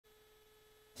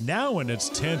Now in its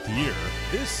 10th year,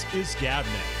 this is GabNet.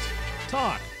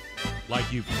 Talk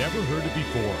like you've never heard it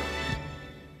before.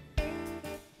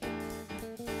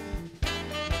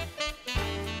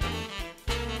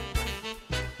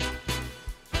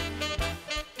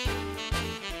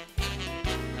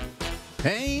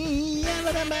 Hey,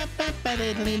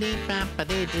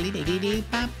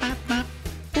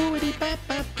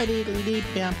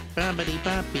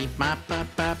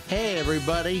 hey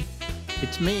everybody,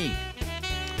 it's me.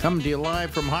 Coming to you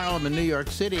live from Harlem in New York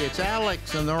City. It's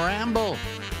Alex and the Ramble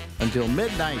until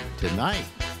midnight tonight.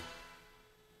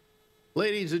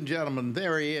 Ladies and gentlemen,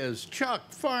 there he is,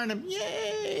 Chuck Farnham.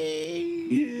 Yay!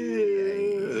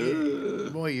 Yeah.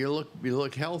 Boy, you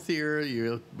look healthier.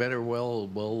 You look better, well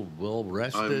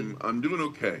rested. I'm doing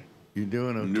okay. You're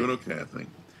doing okay. I'm doing okay, I think.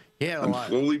 I'm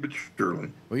slowly but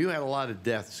surely. Well, you had a lot of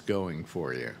deaths going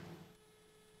for you.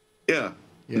 Yeah.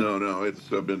 No, it's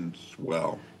been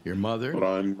swell. Your mother?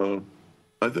 But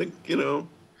I think,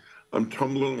 I'm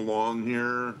tumbling along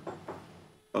here.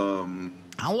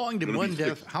 How long did one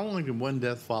death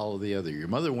follow the other? Your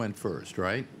mother went first,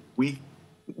 right?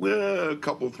 A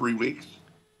couple, 3 weeks.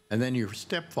 And then your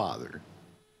stepfather.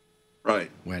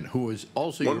 Right. Who was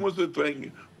also one was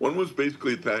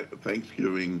basically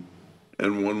Thanksgiving,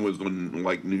 and one was on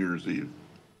like New Year's Eve.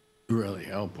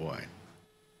 Really? Oh boy.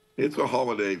 It's a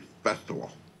holiday festival.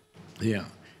 Yeah.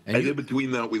 And in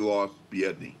between that, we lost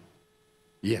Bennett.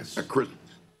 Yes. At Christmas.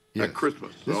 Yes. At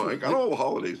Christmas. So I got all the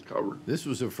holidays covered. This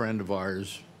was a friend of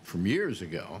ours from years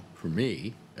ago, for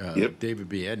me. Yep. David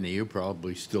Bennett. You've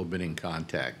probably still been in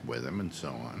contact with him and so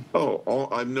on. Oh,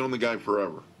 I've known the guy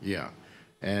forever. Yeah.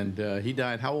 And he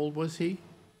died. How old was he?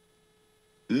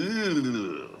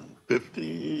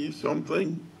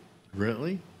 50-something.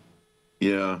 Really?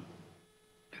 Yeah.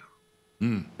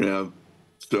 Yeah.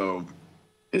 So,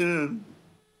 I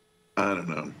don't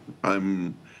know.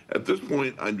 At this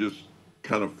point, I'm just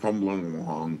kind of fumbling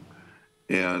along,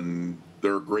 and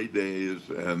there are great days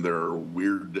and there are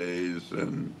weird days.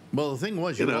 And well, the thing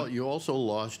was, you also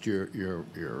lost your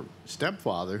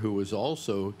stepfather, who was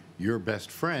also your best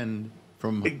friend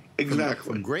from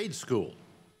grade school.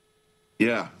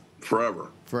 Yeah,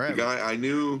 forever. Forever. The guy I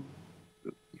knew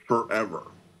forever,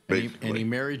 basically. And he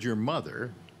married your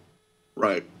mother.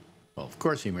 Right. Well, of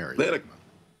course he married your mother.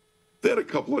 They had a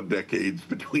couple of decades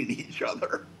between each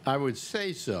other. I would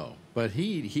say so. But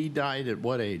he died at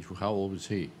what age? How old was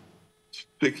he?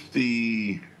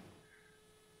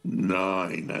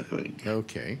 69, I think.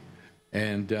 Okay.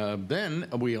 And then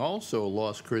we also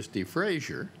lost Christy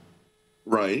Frazier.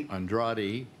 Right.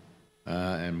 Andrade.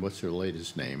 And what's her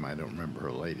latest name? I don't remember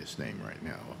her latest name right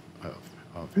now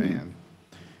offhand.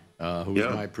 Who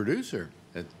was my producer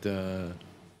at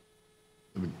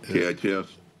KHS.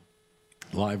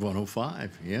 Live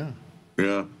 105, yeah.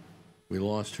 Yeah. We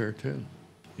lost her too,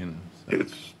 So.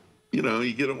 It's,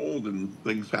 you get old and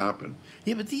things happen.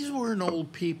 Yeah, but these weren't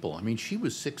old people. I mean, she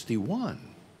was 61.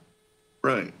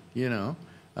 Right. Your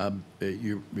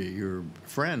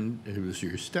friend, who was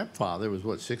your stepfather, was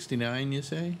what, 69, you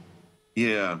say?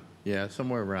 Yeah. Yeah,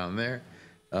 somewhere around there.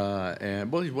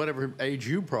 And, well, whatever age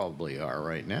you probably are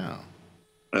right now.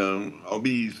 I'll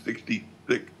be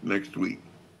 66 next week.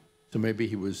 So maybe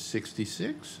he was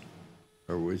 66?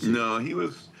 Or was he? No, he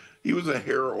was a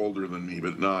hair older than me,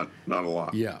 but not a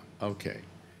lot. Yeah, okay.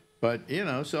 But,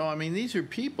 so, I mean, these are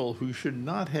people who should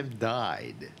not have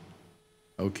died,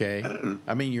 okay?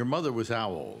 I mean, your mother was how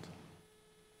old?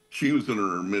 She was in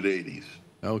her mid-80s.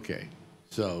 Okay,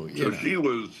 so, she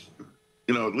was,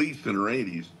 at least in her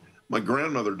 80s. My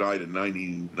grandmother died in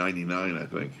 99, I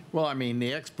think. Well, I mean,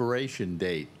 the expiration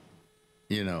date,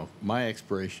 my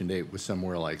expiration date was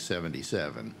somewhere like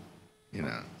 77,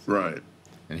 Right.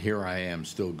 And here I am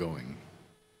still going.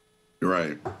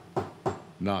 Right.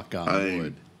 Knock on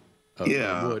wood.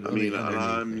 Wood,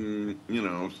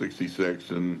 I'm, 66,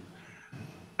 and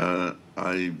I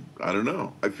don't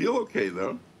know. I feel okay,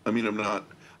 though. I mean, I'm not.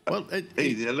 Well, now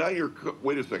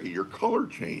wait a second, your color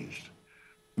changed.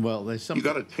 Well, there's something.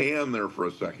 You got a tan there for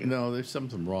a second. No, there's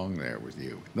something wrong there with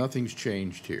you. Nothing's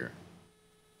changed here.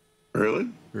 Really?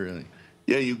 Really.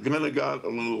 Yeah, you kind of got a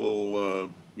little,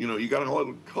 you got a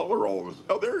little color all of a sudden.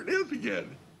 Oh, there it is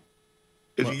again.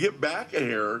 As you get back a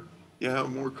hair, you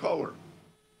have more color.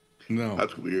 No.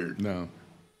 That's weird. No.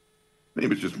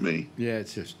 Maybe it's just me. Yeah,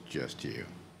 it's just you.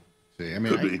 See, I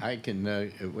mean, I can,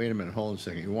 wait a minute, hold on a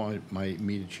second. You want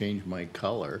me to change my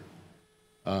color?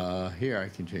 Here, I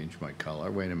can change my color.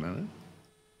 Wait a minute.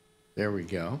 There we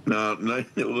go. No, a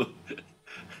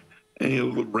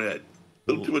little red.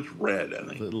 A little too much red, I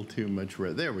think. A little too much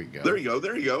red. There we go. There you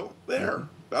go. There.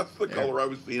 That's the color I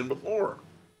was seeing before.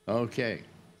 Okay.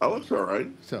 Oh, that's all right.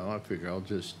 So I figure I'll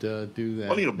just do that.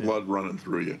 Plenty of blood running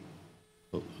through you.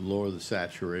 Lower the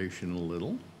saturation a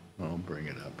little. I'll bring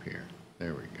it up here.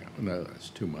 There we go. No, that's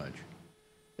too much.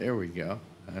 There we go.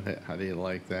 How do you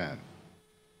like that?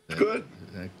 It's good.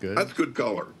 Is that good? That's good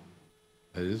color.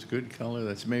 That is good color.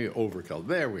 That's maybe overcolor.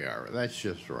 There we are. That's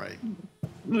just right.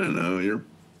 No, you're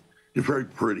very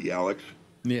pretty, Alex.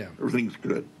 Yeah. Everything's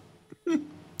good.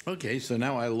 Okay, so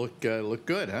now I look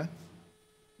good, huh?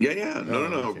 Yeah. No.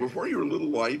 Okay. Before you were a little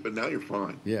light, but now you're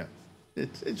fine. Yeah.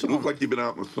 It's It all, looks like you've been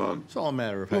out in the sun. it's all a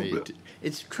matter of how you.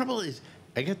 It's trouble is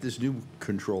I got this new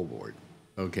control board,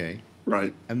 okay,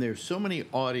 Right. and there's so many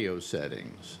audio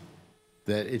settings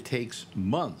that it takes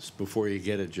months before you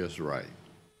get it just right.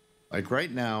 Like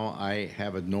right now, I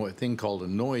have a thing called a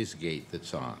noise gate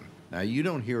that's on. Now you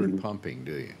don't hear it pumping,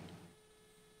 do you?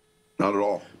 Not at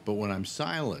all. But when I'm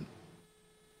silent,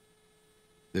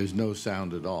 there's no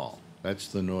sound at all. That's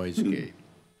the noise gate.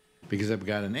 Because I've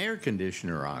got an air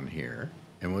conditioner on here,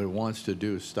 and what it wants to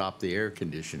do is stop the air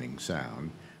conditioning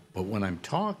sound. But when I'm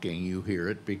talking, you hear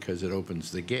it because it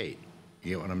opens the gate.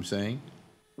 You get what I'm saying?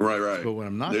 Right. But when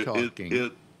I'm not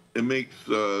talking... It makes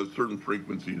certain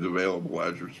frequencies available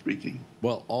as you're speaking.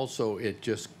 Well, also, it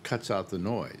just cuts out the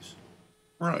noise.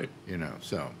 Right. You know,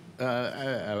 so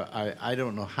I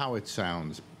don't know how it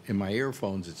sounds. In my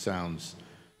earphones, it sounds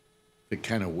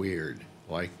kind of weird,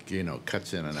 like, you know,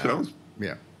 cuts in and out.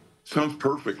 Yeah. Sounds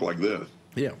perfect like this.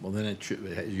 Yeah, well, then it should,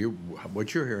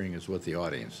 what you're hearing is what the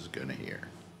audience is going to hear,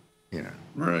 you know.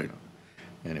 Right.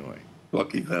 Anyway.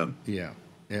 Lucky them. Yeah.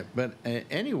 But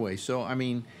anyway, so, I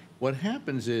mean, what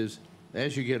happens is,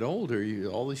 as you get older,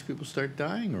 all these people start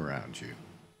dying around you,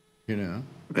 you know.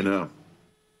 I know.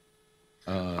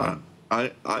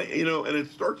 You know, and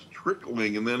it starts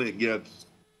trickling, and then it gets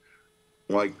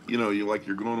like, you know,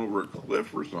 you're going over a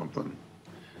cliff or something.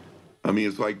 I mean,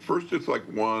 it's like, first it's like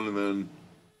one, and then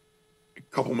a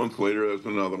couple months later there's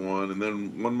another one, and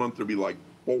then 1 month there'll be like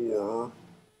 4,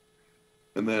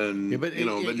 and then, but you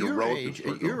know, then your relatives.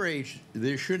 At your age,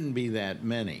 there shouldn't be that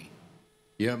many.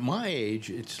 Yeah, at my age,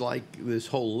 it's like this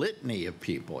whole litany of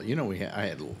people. You know, I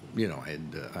had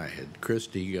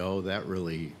Christy go. That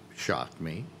really shocked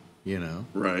me. You know,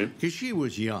 right? Because she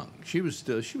was young. She was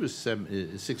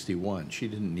 61. She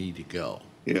didn't need to go.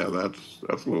 Yeah, that's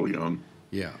a little young.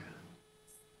 Yeah.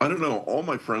 I don't know. All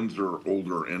my friends are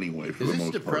older anyway. For the most part.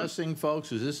 Is this depressing,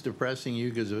 folks? Is this depressing you?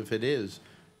 Because if it is,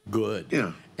 good.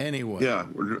 Yeah. Anyway. Yeah.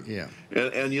 Yeah.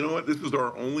 And you know what? This is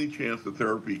our only chance at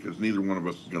therapy because neither one of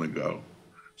us is going to go.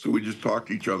 So we just talk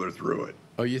each other through it.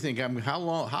 Oh, you think how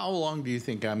long do you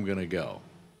think I'm going to go?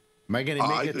 Am I going to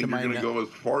make it to my... I think you're going to go as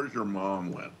far as your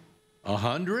mom went.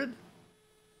 100?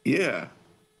 Yeah.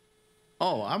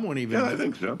 Oh, I won't even... Yeah, I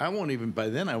think so. I won't even... By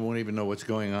then, I won't even know what's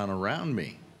going on around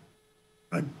me.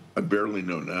 I barely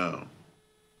know now.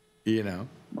 You know?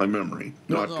 My memory.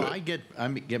 Not good. I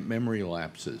get memory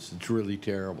lapses. It's really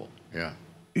terrible. Yeah.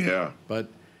 Yeah. But...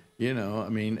 You know, I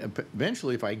mean,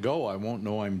 eventually, if I go, I won't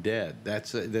know I'm dead.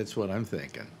 That's what I'm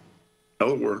thinking.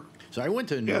 That'll work. So I went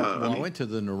to I went to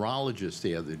the neurologist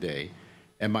the other day,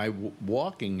 and my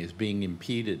walking is being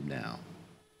impeded now.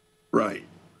 Right.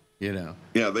 You know.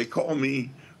 Yeah, they call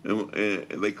me a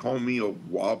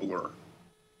wobbler.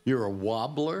 You're a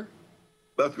wobbler?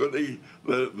 That's what the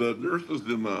nurses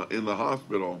in the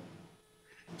hospital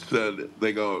said.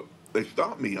 They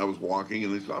stopped me. I was walking,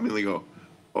 and they stopped me, and they go,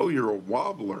 "Oh, you're a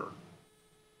wobbler."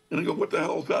 And I go, "What the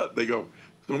hell is that?" They go,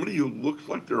 "Somebody who looks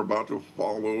like they're about to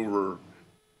fall over,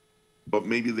 but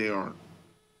maybe they aren't."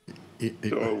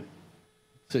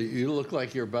 So you look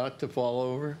like you're about to fall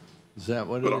over? Is that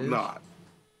what it is? But I'm not.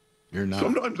 You're not?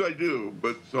 Sometimes I do,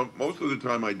 but most of the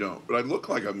time I don't. But I look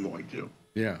like I'm going to.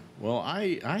 Yeah. Well,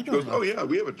 I don't know. Oh, yeah,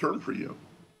 we have a term for you.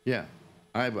 Yeah.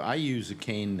 I use a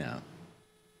cane now.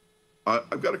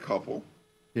 I've got a couple.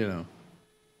 You know.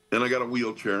 And I got a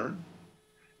wheelchair,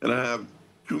 and I have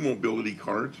 2 mobility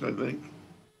carts, I think.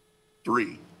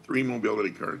 3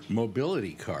 mobility carts.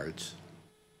 Mobility carts?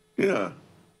 Yeah.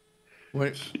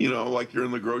 What? You know, like you're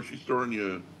in the grocery store and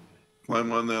you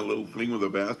climb on that little thing with a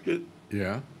basket.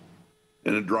 Yeah.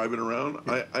 And drive it around.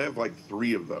 I have like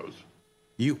 3 of those.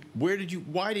 Why did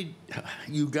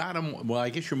you got them? Well, I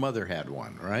guess your mother had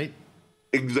one, right?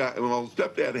 Exactly. Well,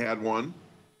 stepdad had one.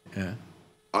 Yeah.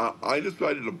 I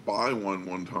decided to buy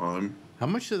one time. How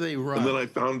much do they run? And then I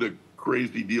found a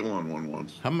crazy deal on one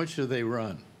once. How much do they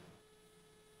run?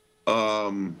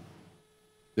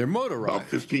 They're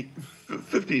motorized. About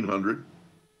 1,500.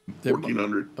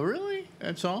 1,400. Oh, really?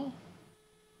 That's all?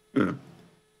 Yeah.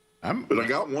 But I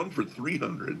got one for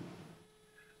 300.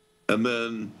 And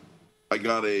then I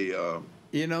got a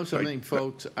You know something,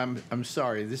 folks? I'm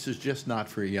sorry. This is just not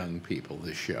for young people.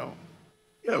 This show.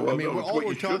 Yeah, well, I mean, no, all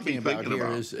we're talking about here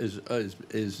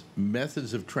is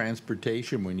methods of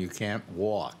transportation when you can't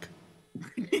walk.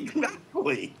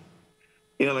 Exactly.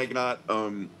 And I got,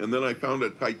 and then I found a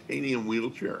titanium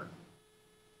wheelchair.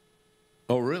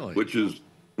 Oh, really? Which is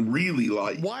really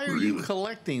light. Why are you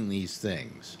collecting these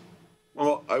things?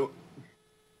 Well,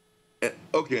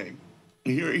 okay.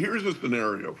 Here's a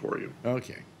scenario for you.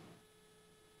 Okay.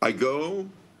 I go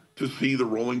to see the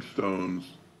Rolling Stones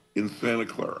in Santa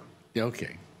Clara.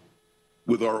 Okay.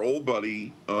 With our old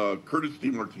buddy Curtis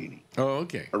DeMartini. Oh,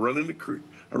 okay. I ran into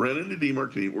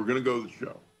DeMartini. We're going to go to the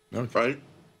show. Okay. Right?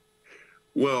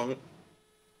 Well,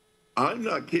 I'm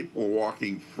not capable of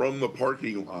walking from the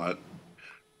parking lot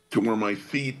to where my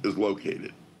seat is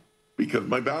located because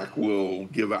my back will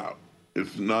give out.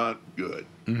 It's not good.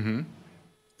 Mm-hmm.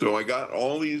 So I got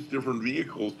all these different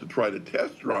vehicles to try to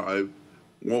test drive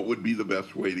what would be the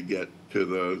best way to get to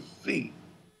the seat.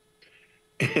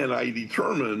 And I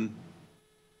determined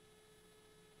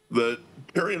that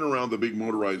carrying around the big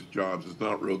motorized jobs is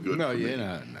not real good. No, for me.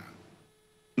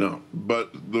 No,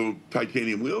 but the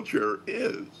titanium wheelchair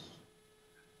is.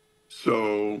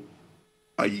 So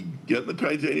I get in the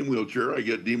titanium wheelchair. I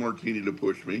get DeMartini to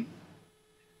push me.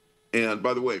 And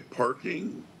by the way,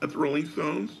 parking at the Rolling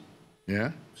Stones,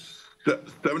 yeah,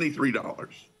 $73.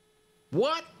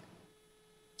 What?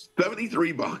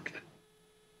 $73.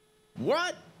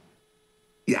 What?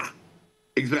 Yeah,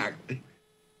 exactly.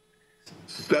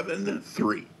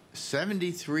 73.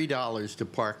 $73 to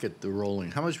park at the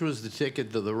Rolling. How much was the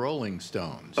ticket to the Rolling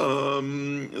Stones?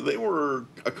 They were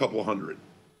a couple hundred.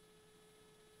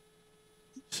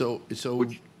 So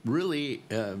really,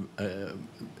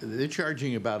 they're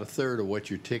charging about a third of what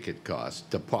your ticket costs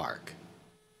to park.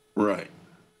 Right.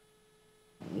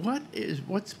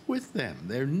 What's with them?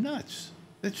 They're nuts.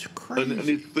 That's crazy.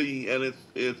 And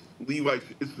it's Levi's.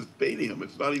 It's the stadium.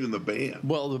 It's not even the band.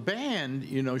 Well, the band,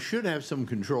 should have some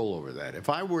control over that. If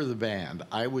I were the band,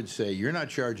 I would say you're not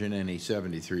charging any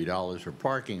 $73 for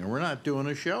parking, and we're not doing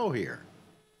a show here.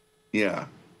 Yeah.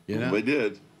 They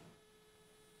did.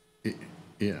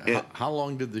 Yeah. How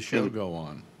long did the show go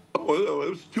on? Oh, it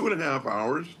was 2.5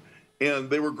 hours, and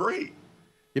they were great.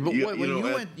 Yeah,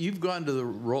 but you've gone to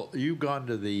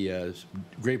the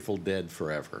Grateful Dead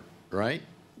forever, right?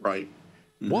 Right.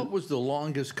 Mm-hmm. What was the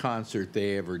longest concert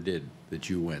they ever did that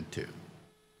you went to?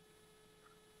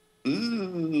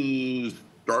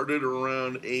 Started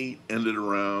around 8, ended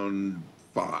around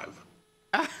 5.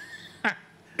 Yeah,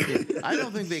 I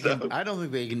don't think they can. I don't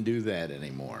think they can do that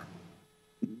anymore.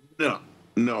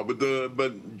 No,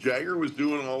 but Jagger was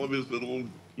doing all of his little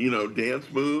dance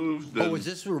moves. Oh, was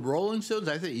this for Rolling Stones?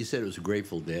 I thought you said it was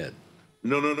Grateful Dead.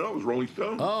 No, it was Rolling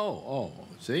Stones. Oh,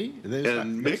 see?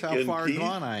 That's how far Keith,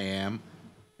 gone I am.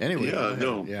 Anyway,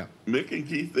 yeah. Mick and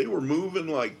Keith, they were moving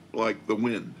like the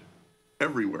wind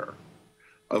everywhere.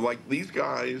 Like these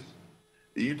guys,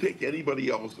 you take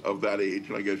anybody else of that age,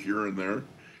 and I guess you're in there,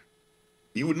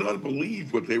 you would not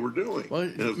believe what they were doing. Well,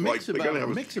 and it's like they're going to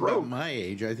have a Mick's stroke. about my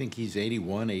age. I think he's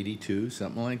 81, 82,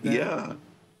 something like that. Yeah.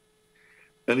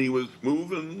 And he was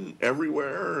moving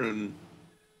everywhere, and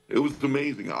it was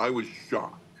amazing. I was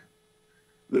shocked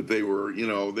that they were, they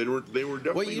were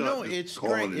definitely not just it's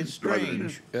calling it's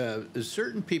strange.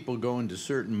 Certain people go into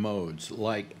certain modes.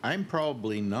 Like, I'm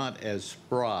probably not as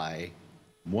spry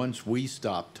once we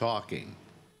stop talking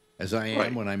as I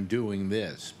am when I'm doing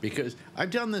this, because I've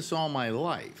done this all my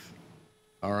life.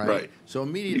 All right. Right. So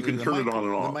immediately you can turn it on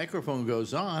and off. The microphone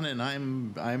goes on, and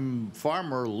I'm far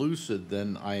more lucid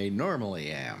than I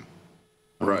normally am.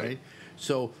 All right.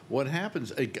 So what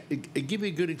happens? I give you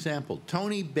a good example.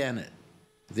 Tony Bennett,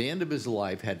 at the end of his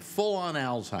life, had full-on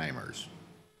Alzheimer's.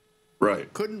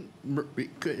 Right. Couldn't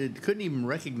even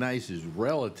recognize his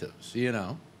relatives.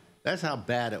 That's how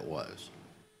bad it was.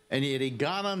 And yet he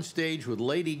got on stage with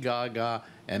Lady Gaga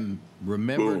and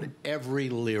remembered every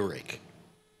lyric.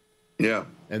 Yeah.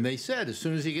 And they said as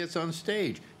soon as he gets on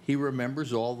stage, he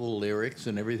remembers all the lyrics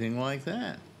and everything like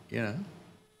that. Yep.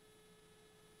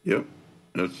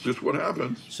 That's just what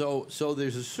happens. So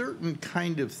there's a certain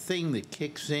kind of thing that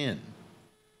kicks in.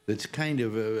 That's kind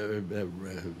of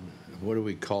what do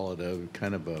we call it? A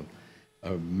kind of a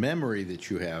memory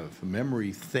that you have, a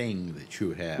memory thing that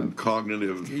you have.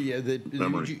 Cognitive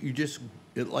memory. You just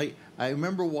like I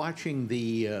remember watching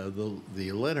the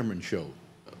Letterman show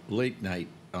late night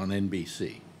on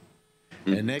NBC,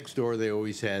 and next door they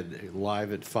always had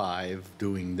Live at 5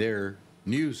 doing their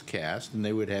newscast, and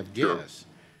they would have guests,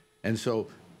 and so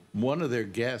one of their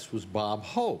guests was Bob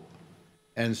Hope.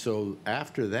 And so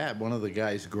after that, one of the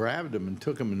guys grabbed him and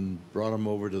took him and brought him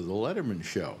over to the Letterman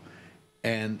show.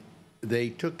 And they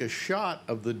took a shot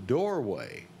of the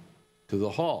doorway to the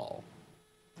hall.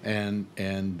 And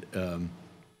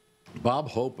Bob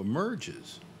Hope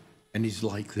emerges. And he's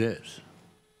like this,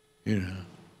 you know.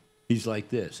 He's like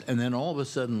this. And then all of a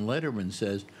sudden, Letterman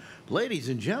says, "Ladies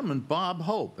and gentlemen, Bob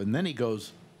Hope." And then he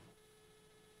goes,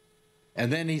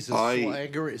 and then he's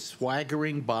a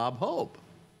swaggering Bob Hope.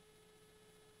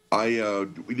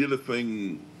 We did a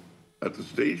thing at the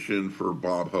station for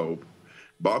Bob Hope.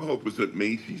 Bob Hope was at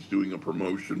Macy's doing a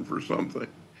promotion for something.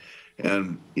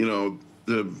 And, you know,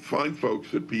 the fine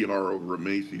folks at PR over at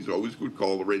Macy's always would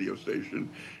call the radio station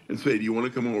and say, "Do you want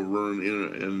to come over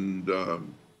and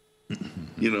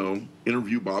you know,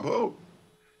 interview Bob Hope?"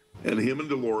 And him and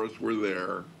Dolores were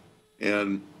there.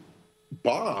 And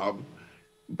Bob,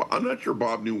 I'm not sure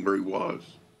Bob knew where he was.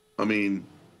 I mean,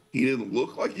 he didn't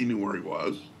look like he knew where he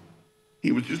was.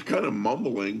 He was just kind of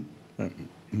mumbling.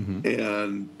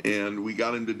 And we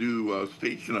got him to do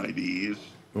station IDs.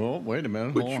 Well, wait a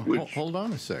minute. Hold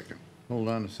on a second. Hold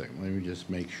on a second. Let me just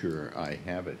make sure I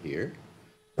have it here.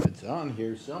 It's on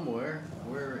here somewhere.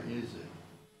 Where is it?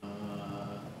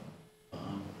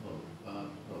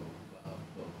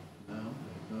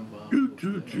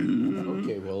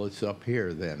 Okay, well, it's up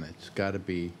here then. It's got to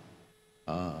be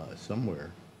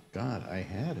somewhere. God, I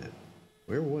had it.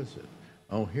 Where was it?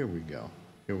 Oh, here we go.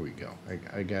 Here we go.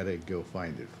 I got to go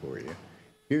find it for you.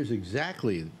 Here's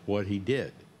exactly what he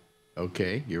did.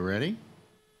 Okay, you ready?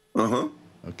 Uh-huh.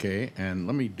 Okay, and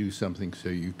let me do something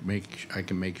so I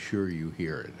can make sure you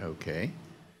hear it, okay?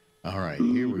 All right,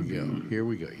 here we go. Here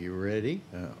we go. You ready?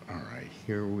 All right,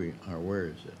 here we are. Where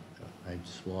is it? I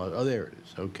just lost. Oh, there it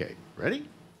is. Okay, ready?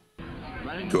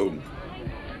 Go.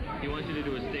 He wants you to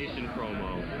do a station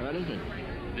promo. What is it?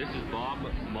 This is Bob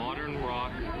Modern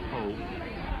Rock Hope.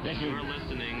 You're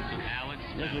listening to Alex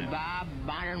Bennett. This is Bob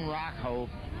Modern Rock Hope,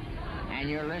 and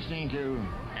you're listening to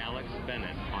Alex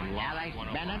Bennett on Live Alex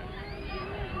 105. Bennett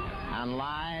on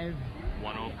Live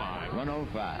 105.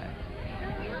 105.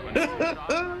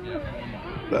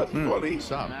 That's funny.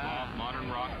 Stop. Bob Modern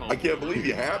Rock Hope. I can't believe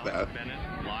you have that. Alex Bennett,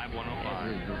 Live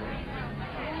 105.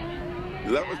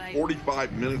 That was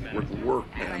 45 minutes worth of work,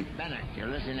 man. Alex Bennett. You're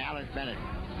listening to Alex Bennett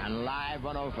on Live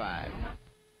 105.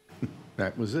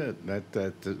 That was it.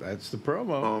 That's the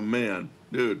promo. Oh, man.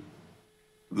 Dude,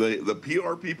 the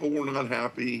PR people were not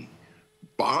happy.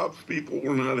 Bob's people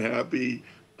were not happy.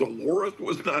 Dolores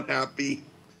was not happy.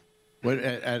 What,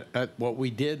 at what we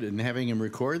did and having him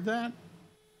record that?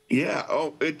 Yeah.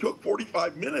 Oh, it took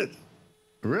 45 minutes.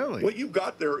 Really? What you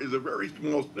got there is a very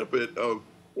small snippet of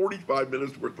 45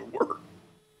 minutes worth of work.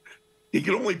 He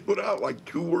could only put out like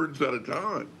 2 words at a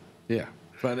time. Yeah.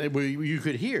 But you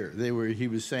could hear he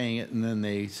was saying it, and then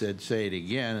they said, "Say it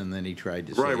again," and then he tried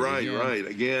to say it again.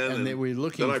 Again. And they were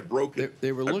looking. Then I broke it.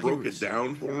 They were looking. I broke it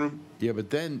down for him. Yeah,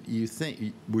 but then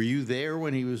were you there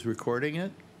when he was recording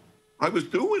it? I was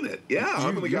doing it. Yeah,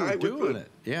 I'm the guy doing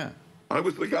it. Yeah, I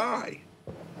was the guy.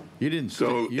 You didn't.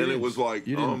 And it was like,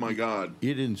 oh my God,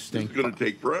 you didn't stink. It's going to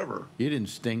take forever. You didn't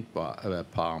stink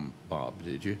Bob,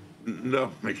 did you?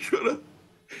 No, I should have.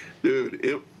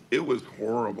 Dude, it was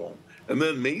horrible. And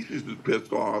then Macy's is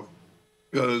pissed off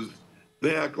because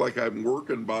they act like I'm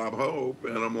working Bob Hope,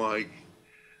 and I'm like,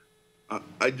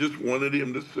 I just wanted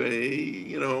him to say,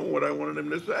 you know, what I wanted him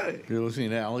to say. You're listening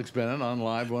to Alex Bennett on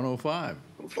Live 105.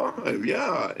 5,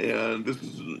 yeah. And this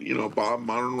is, you know, Bob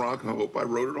Modern Rock Hope. I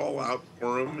wrote it all out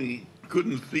for him. He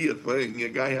couldn't see a thing. The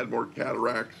guy had more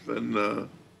cataracts than,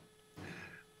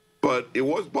 but it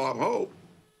was Bob Hope.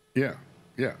 Yeah,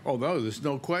 yeah. Oh, no, there's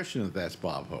no question that that's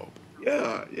Bob Hope.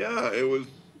 Yeah, it was.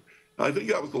 I think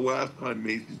that was the last time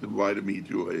Macy's invited me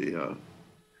to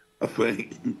a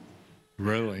thing.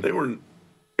 Really? They were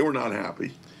not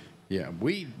happy. Yeah,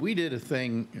 we did a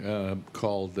thing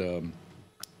called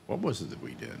what was it that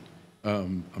we did?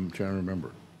 I'm trying to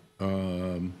remember.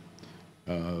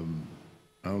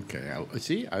 Okay,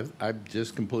 see, I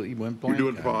just completely went blank.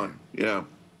 You're doing fine. Yeah.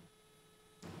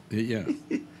 Yeah.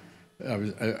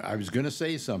 I was going to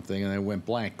say something and I went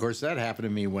blank. Of course, that happened to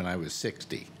me when I was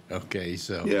 60. Okay,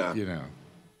 so yeah. You know,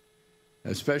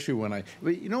 especially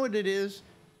but you know what it is?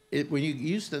 When you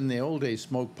used to in the old days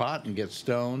smoke pot and get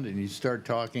stoned and you start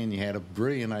talking and you had a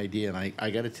brilliant idea, and I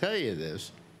got to tell you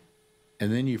this,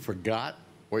 and then you forgot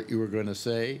what you were going to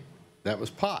say. That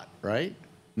was pot, right?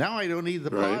 Now I don't need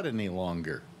the pot any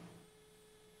longer.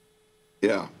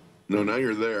 Yeah. No, now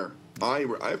you're there. I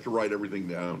have to write everything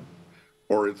down,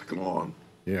 or it's gone.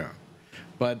 Yeah.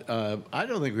 But I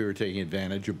don't think we were taking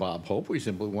advantage of Bob Hope. We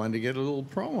simply wanted to get a little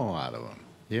promo out of him,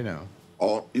 you know.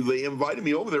 they invited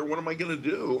me over there. What am I going to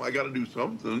do? I got to do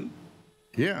something.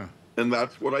 Yeah. And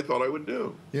that's what I thought I would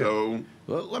do. Yeah. So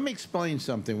well, let me explain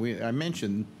something. I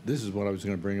mentioned, this is what I was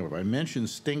going to bring up. I mentioned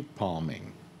stink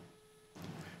palming.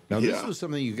 Now, this was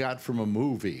something you got from a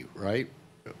movie, right?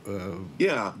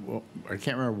 Yeah. Well, I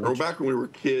can't remember. Or back when we were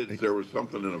kids, there was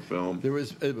something in a film. It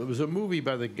was a movie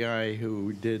by the guy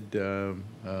who did did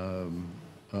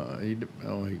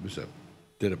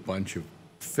a bunch of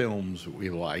films that we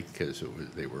liked because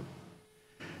they were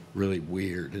really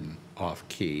weird and off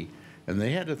key. And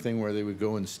they had a thing where they would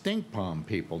go and stink palm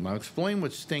people. Now, explain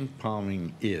what stink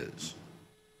palming is.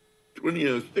 When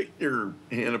you stick your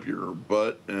hand up your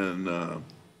butt and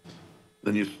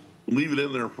then you leave it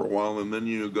in there for a while, and then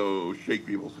you go shake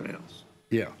people's hands.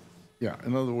 Yeah.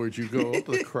 In other words, you go up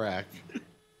the crack,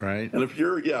 right? And if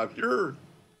you're,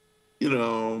 you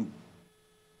know,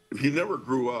 if you never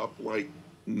grew up like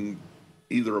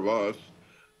either of us,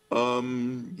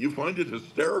 you find it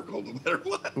hysterical no matter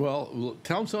what. Well,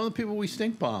 tell some of the people we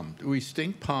stink palmed. We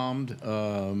stink palmed.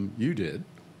 You did,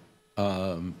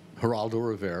 Geraldo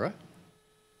Rivera,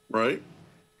 right?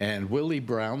 And Willie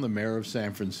Brown, the mayor of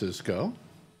San Francisco.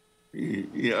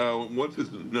 Yeah, what's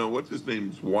his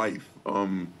name's wife?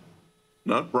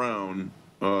 Not Brown.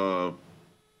 Who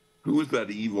was that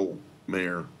evil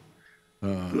mayor?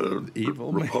 The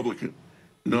evil Republican.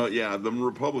 No, yeah, the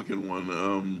Republican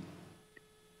one.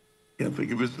 Can't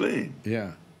think of his name.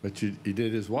 Yeah, but he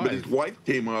did his wife. But his wife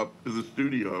came up to the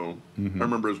studio. Mm-hmm. I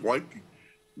remember his wife.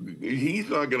 He's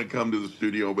not going to come to the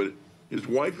studio, but his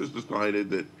wife has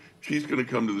decided that she's going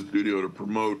to come to the studio to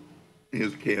promote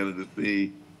his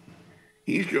candidacy.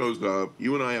 He shows up.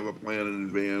 You and I have a plan in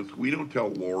advance. We don't tell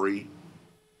Lori.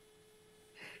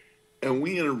 And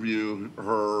we interview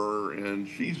her, and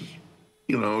she's,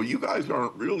 you guys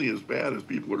aren't really as bad as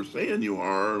people are saying you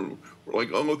are. We're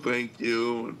like, oh, thank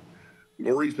you. And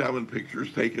Lori's having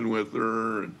pictures taken with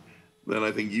her. And then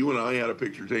I think you and I had a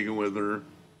picture taken with her.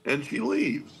 And she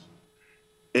leaves.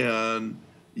 And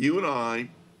you and I,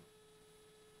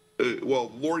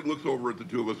 Lori looks over at the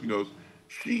two of us and goes,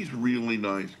 she's really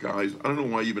nice, guys. I don't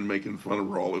know why you've been making fun of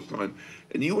her all this time.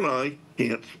 And you and I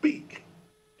can't speak.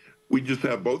 We just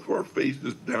have both of our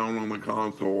faces down on the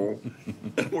console,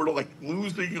 and we're like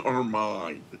losing our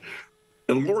mind.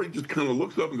 And Lori just kind of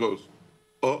looks up and goes,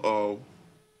 uh-oh,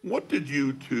 what did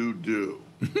you two do?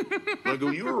 And I go,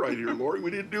 you were right here, Lori.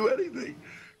 We didn't do anything.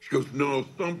 She goes, no,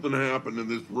 something happened in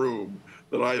this room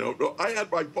that I don't know. I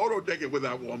had my photo taken with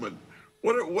that woman.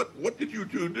 What did you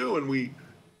two do? And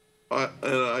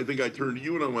I think I turned to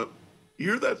you and I went,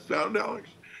 you hear that sound, Alex?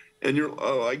 And you're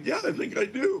like, yeah, I think I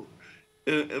do.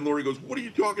 And Lori goes, what are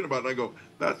you talking about? And I go,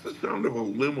 that's the sound of a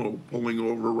limo pulling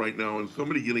over right now and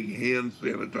somebody getting hand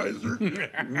sanitizer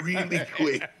really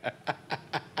quick.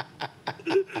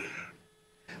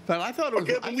 But I thought it was. I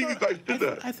can't believe you guys did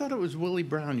that. I thought it was Willie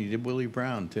Brown. You did Willie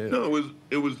Brown too. No,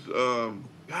 it was.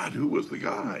 God, who was the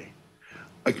guy?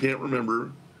 I can't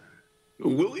remember.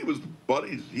 Willie was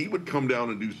buddies. He would come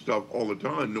down and do stuff all the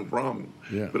time, no problem.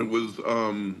 Yeah. But it was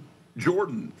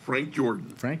Frank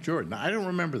Jordan. Frank Jordan. I don't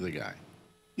remember the guy.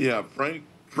 Yeah, Frank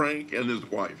and his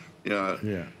wife. Yeah.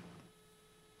 Yeah.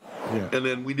 And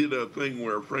then we did a thing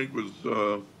where Frank was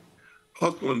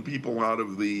hustling people out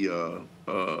of the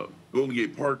Golden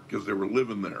Gate Park because they were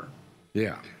living there.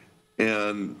 Yeah.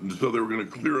 And so they were going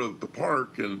to clear out the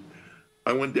park, and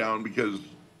I went down because,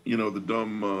 the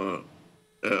dumb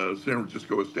San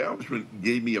Francisco establishment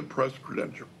gave me a press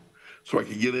credential so I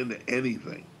could get into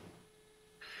anything.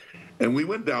 And we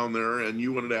went down there, and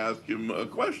you wanted to ask him a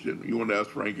question. You wanted to ask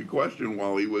Frank a question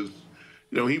while he was,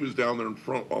 he was down there in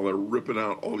front while they're ripping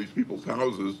out all these people's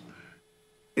houses.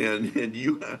 And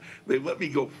they let me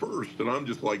go first, and I'm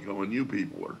just like going, you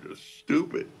people are just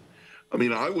stupid. I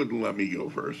mean, I wouldn't let me go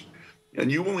first.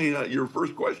 And you only had, your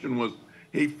first question was,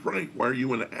 hey, Frank, why are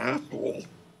you an asshole?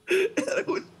 And it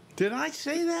was, did I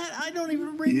say that? I don't even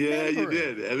remember. Yeah, you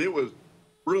did. And it was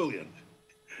brilliant.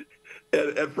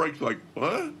 And Frank's like,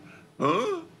 what?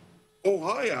 Huh? Oh,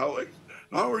 hi, Alex.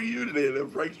 How are you today? And then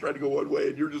Frank's trying to go one way,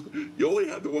 and you only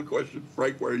had the one question,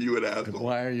 Frank, why are you an asshole?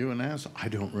 Why are you an asshole? I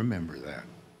don't remember that.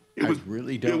 It was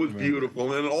remember.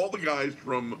 beautiful. And all the guys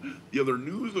from the other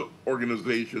news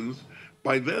organizations,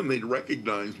 by then they'd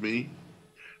recognize me.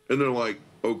 And they're like,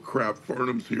 oh, crap,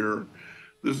 Farnham's here.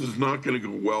 This is not going to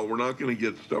go well. We're not going to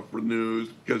get stuff for news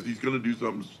because he's going to do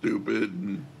something stupid.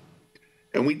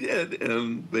 And we did,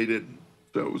 and they didn't.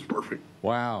 So it was perfect.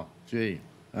 Wow. Gee,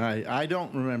 I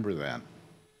don't remember that.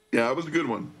 Yeah, it was a good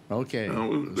one. Okay.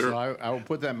 So I will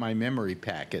put that in my memory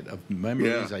packet of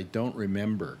memories I don't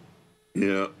remember.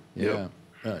 Yeah. Yeah.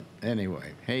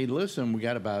 Anyway, hey, listen, we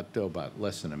got about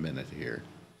less than a minute here.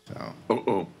 So.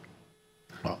 Uh-oh.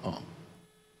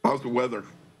 How's the weather?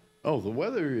 Oh, the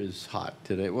weather is hot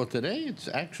today. Well, today it's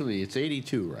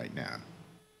 82 right now.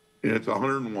 Yeah, it's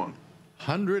 101.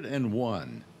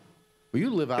 101. Well, you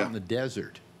live out in the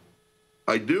desert.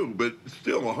 I do, but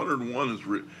still 101 is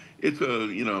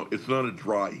it's not a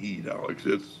dry heat, Alex.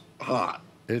 It's hot.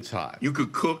 It's hot. You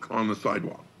could cook on the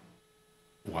sidewalk.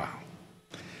 Wow.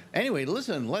 Anyway,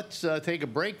 listen, let's take a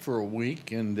break for a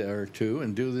week or two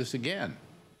and do this again.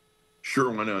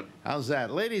 Sure, why not? How's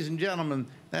that? Ladies and gentlemen,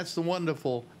 that's the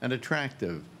wonderful and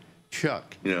attractive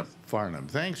Chuck Farnham.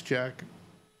 Thanks, Chuck.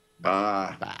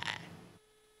 Bye.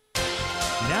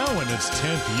 Now in its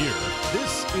 10th year,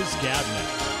 this is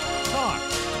GabNet. Talk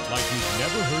like you've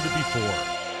never heard it before.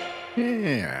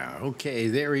 Yeah, okay,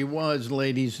 there he was,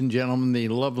 ladies and gentlemen, the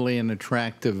lovely and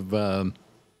attractive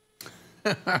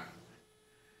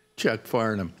Chuck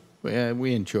Farnham.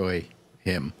 We enjoy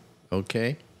him,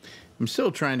 okay? I'm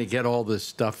still trying to get all this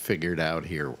stuff figured out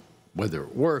here, whether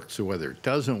it works or whether it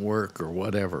doesn't work or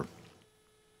whatever.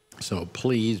 So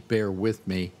please bear with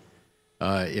me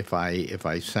if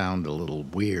I sound a little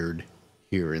weird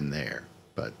here and there,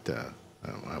 but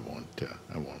I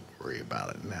won't worry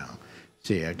about it now.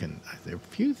 See, there are a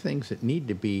few things that need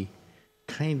to be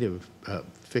kind of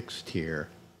fixed here,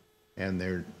 and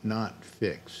they're not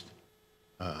fixed.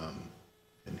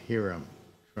 And here I'm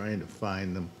trying to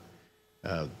find them.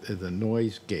 The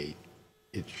noise gate,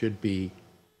 it should be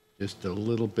just a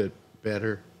little bit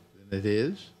better than it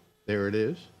is. There it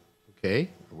is. Okay,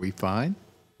 are we fine?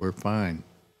 We're fine.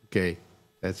 Okay,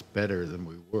 that's better than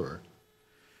we were.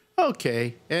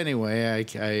 Okay, anyway,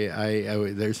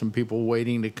 I there's some people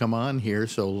waiting to come on here,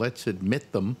 so let's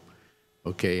admit them.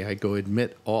 Okay, I go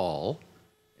admit all,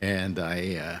 and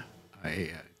I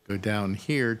go down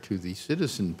here to the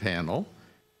citizen panel,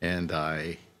 and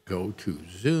I go to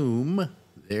Zoom.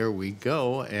 There we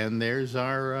go, and there's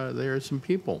there are some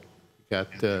people. We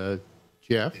got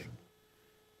Jeff,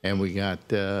 and we got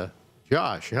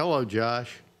Josh. Hello,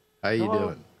 Josh. How you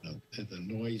doing? At the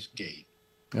noise gate.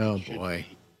 Oh boy.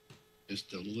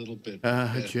 Just a little bit.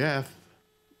 Jeff.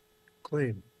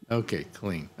 Clean. Okay,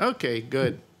 clean. Okay,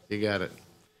 good. You got it.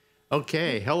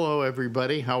 Okay, hello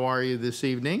everybody. How are you this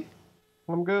evening?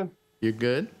 I'm good. You're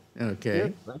good?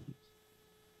 Okay. Good.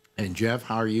 And Jeff,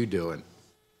 how are you doing?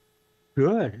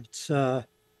 Good. It's a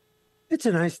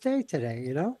nice day today,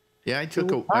 you know? Yeah, I took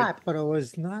it was hot, but it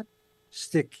was not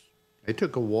sticky. I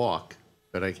took a walk,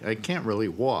 but I can't really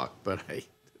walk, but I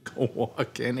took a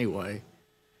walk anyway.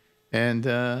 And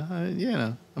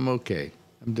I'm okay.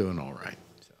 I'm doing all right.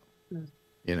 So,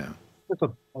 you know.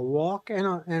 Took a walk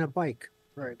and a bike,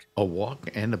 right? A walk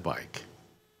and a bike.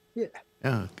 Yeah.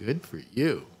 Oh, good for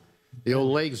you. The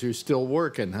old legs are still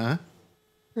working, huh?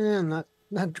 Yeah,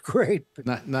 not great,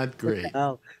 but not great.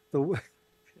 The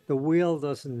wheel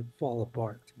doesn't fall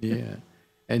apart. Yeah.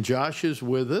 And Josh is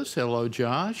with us. Hello,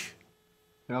 Josh.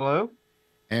 Hello.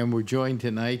 And we're joined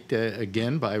tonight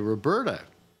again by Roberta,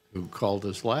 who called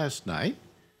us last night.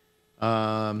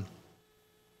 Here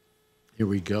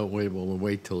we go. We'll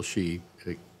wait till she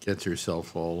gets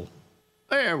herself all.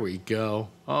 There we go.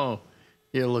 Oh,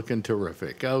 you're looking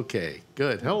terrific. Okay,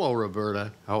 good. Hello,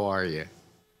 Roberta. How are you?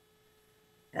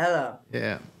 Hello.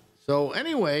 Yeah. So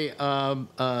anyway,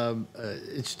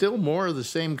 it's still more of the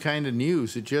same kind of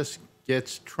news. It just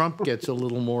Trump gets a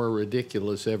little more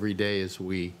ridiculous every day as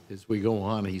we go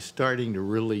on. He's starting to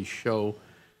really show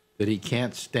that he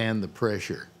can't stand the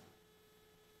pressure.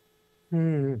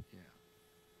 Yeah.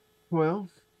 Well,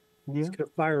 He's going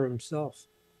to fire himself.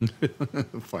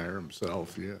 Fire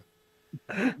himself, yeah.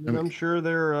 And I'm sure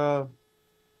they're, a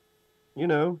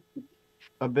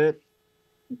bit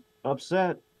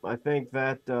upset. I think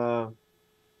that,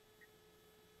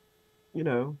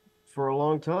 for a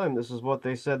long time, this is what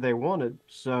they said they wanted.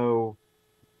 So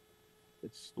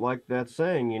it's like that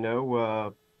saying,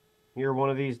 here one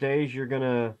of these days you're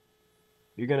gonna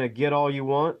get all you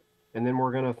want, and then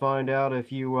we're gonna find out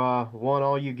if you want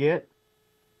all you get.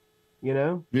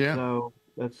 Yeah. So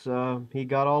that's he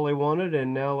got all he wanted,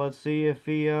 and now let's see if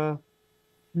he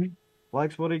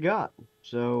likes what he got.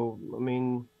 So I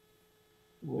mean,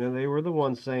 they were the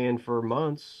ones saying for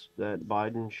months that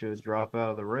Biden should drop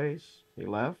out of the race. He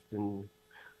left, and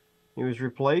he was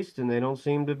replaced, and they don't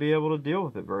seem to be able to deal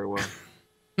with it very well.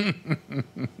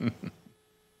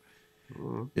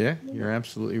 Yeah, you're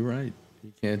absolutely right.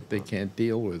 They can't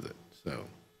deal with it. So,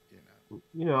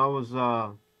 I was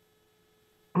I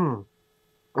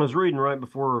was reading right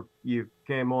before you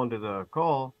came onto the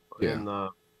call in the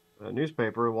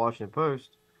newspaper, Washington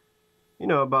Post,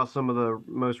 about some of the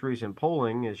most recent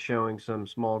polling is showing some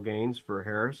small gains for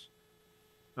Harris.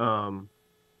 And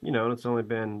it's only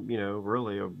been,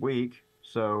 really a week.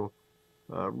 So,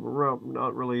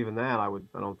 not really even that, I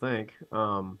don't think.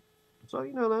 So,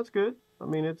 that's good. I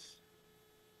mean, it's,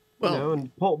 Well,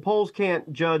 and polls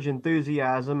can't judge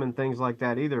enthusiasm and things like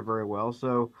that either very well.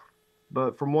 So,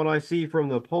 but from what I see from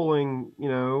the polling,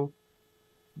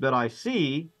 that I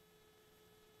see,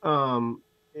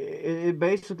 it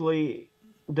basically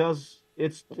does.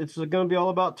 It's going to be all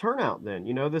about turnout. Then,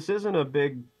 this isn't a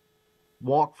big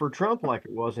walk for Trump like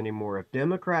it was anymore. If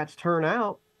Democrats turn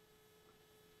out,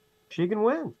 she can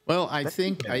win. well, I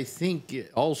think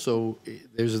also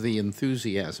there's the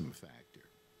enthusiasm factor.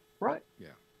 Right. Yeah.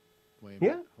 Wait a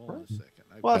minute. Yeah. Hold on a second.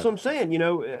 Well, that's what I'm saying.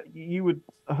 You would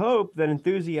hope that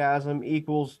enthusiasm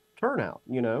equals turnout.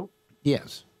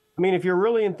 Yes. I mean, if you're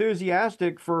really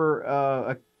enthusiastic for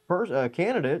a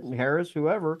candidate, Harris,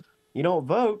 whoever, you don't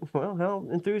vote. Well, how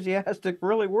enthusiastic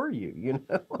really were you?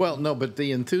 Well, no, but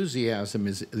the enthusiasm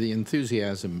is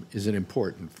an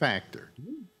important factor.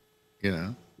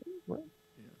 Well,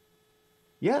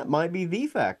 yeah, it might be the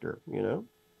factor.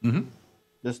 Mm-hmm.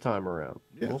 This time around.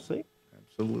 Yeah. We'll see.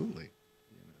 Absolutely.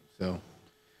 So,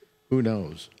 who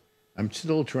knows? I'm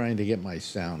still trying to get my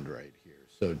sound right here.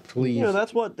 So please.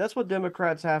 That's what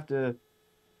Democrats have to,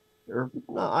 or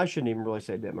no, I shouldn't even really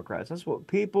say Democrats. That's what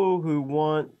people who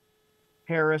want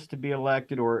Harris to be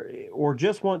elected or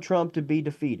just want Trump to be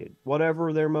defeated,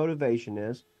 whatever their motivation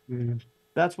is. Mm-hmm.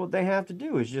 That's what they have to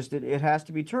do. Is just it has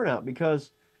to be turnout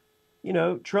because,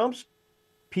 Trump's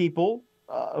people,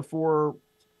 for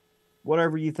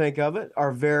whatever you think of it,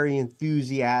 are very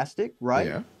enthusiastic, right?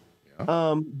 Yeah.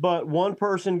 But one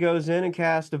person goes in and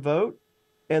casts a vote,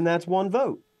 and that's one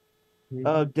vote.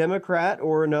 A Democrat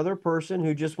or another person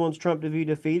who just wants Trump to be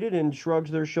defeated and shrugs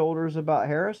their shoulders about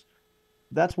Harris,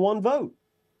 that's one vote.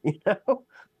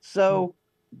 So,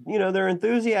 their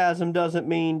enthusiasm doesn't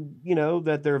mean,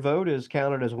 that their vote is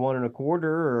counted as 1 1/4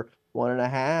 or 1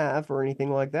 1/2 or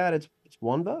anything like that. It's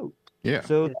one vote. Yeah.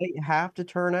 So they have to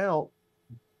turn out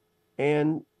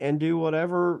and do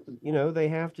whatever, they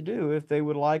have to do if they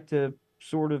would like to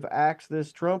sort of axe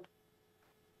this Trump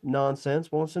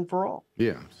nonsense once and for all.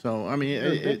 Yeah. So I mean,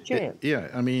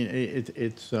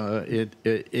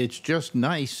 it's just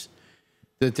nice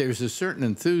that there's a certain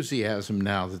enthusiasm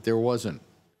now that there wasn't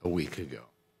a week ago.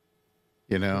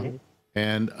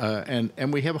 And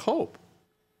we have hope.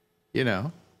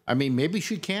 I mean, maybe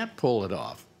she can't pull it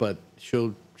off, but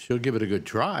she'll give it a good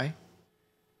try.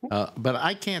 But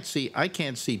I can't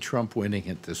see Trump winning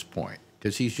at this point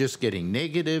because he's just getting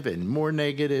negative and more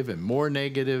negative and more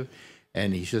negative,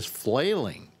 and he's just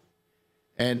flailing.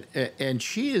 And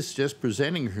she is just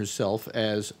presenting herself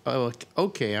as, oh,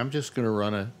 okay, I'm just going to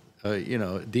run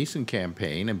a decent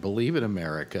campaign and believe in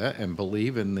America and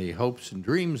believe in the hopes and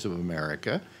dreams of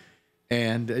America,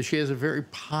 and she has a very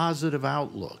positive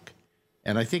outlook.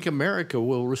 And I think America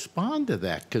will respond to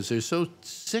that because they're so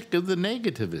sick of the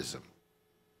negativism.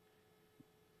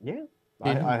 Yeah,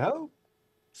 I hope.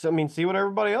 So, I mean, see what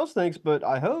everybody else thinks, but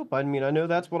I hope. I mean, I know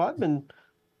that's what I've been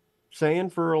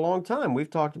saying for a long time. We've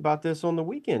talked about this on the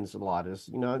weekends a lot.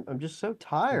 I'm just so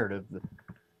tired of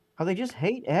how they just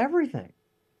hate everything.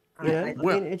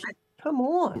 It's come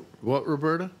on. What,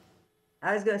 Roberta?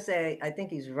 I was going to say, I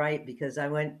think he's right because I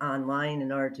went online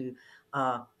in order to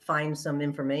find some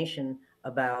information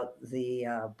about the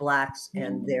blacks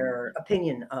and their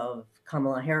opinion of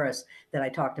Kamala Harris that I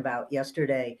talked about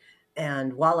yesterday.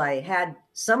 And while I had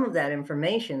some of that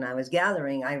information I was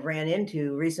gathering, I ran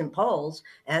into recent polls,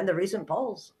 and the recent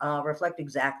polls reflect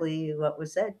exactly what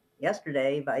was said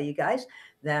yesterday by you guys,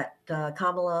 that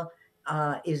Kamala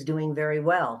is doing very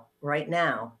well right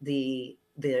now.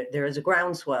 There is a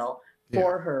groundswell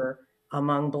for her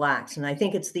among blacks. And I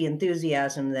think it's the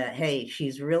enthusiasm that, hey,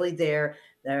 she's really there.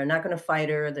 They're not going to fight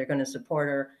her. They're going to support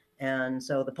her. And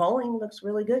so the polling looks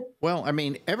really good. Well, I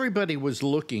mean, everybody was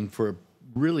looking for a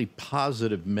really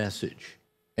positive message.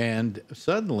 And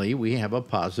suddenly we have a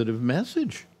positive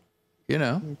message,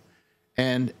 And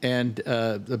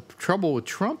the trouble with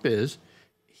Trump is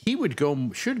he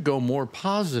should go more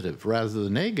positive rather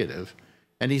than negative.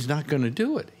 And he's not going to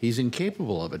do it. He's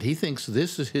incapable of it. He thinks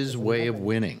this is his way of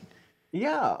winning.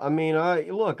 Yeah, I mean,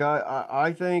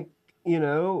 I think,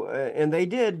 and they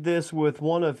did this with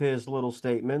one of his little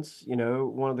statements,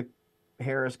 one of the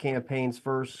Harris campaign's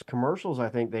first commercials I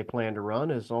think they plan to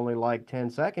run is only like 10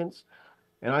 seconds.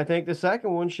 And I think the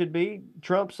second one should be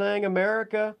Trump saying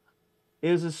America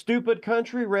is a stupid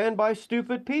country ran by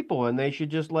stupid people. And they should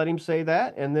just let him say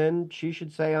that. And then she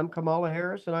should say, I'm Kamala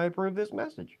Harris and I approve this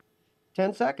message.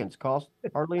 10 seconds, cost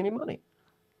hardly any money.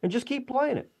 and just keep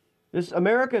playing it. This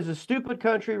America is a stupid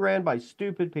country ran by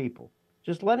stupid people.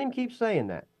 Just let him keep saying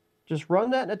that. Just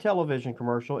run that in a television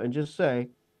commercial and just say,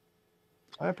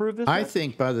 I approve this. I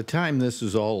think by the time this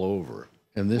is all over,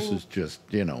 and this is just,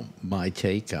 my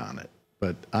take on it,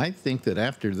 but I think that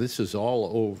after this is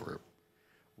all over,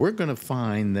 we're going to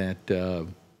find that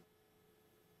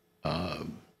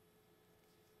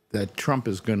that Trump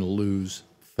is going to lose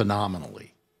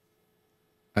phenomenally.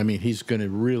 I mean, he's going to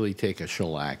really take a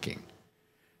shellacking,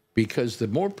 because the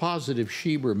more positive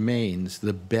she remains,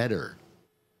 the better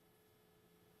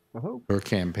her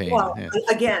campaign. Well,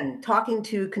 again, talking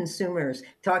to consumers,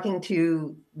 talking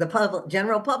to the public,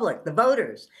 general public, the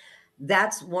voters,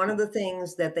 that's one of the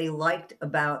things that they liked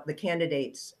about the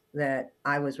candidates that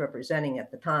I was representing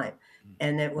at the time.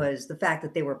 And it was the fact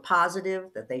that they were positive,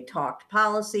 that they talked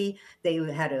policy, they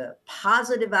had a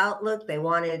positive outlook. They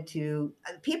wanted to,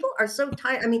 people are so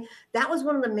tired. I mean, that was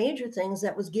one of the major things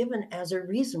that was given as a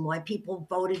reason why people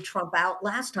voted Trump out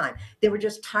last time. They were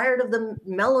just tired of the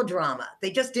melodrama.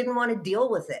 They just didn't want to deal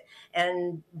with it.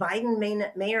 And Biden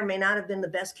may or may not have been the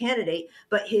best candidate,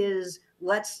 but his,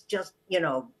 let's just,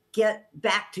 get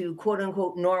back to quote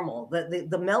unquote normal.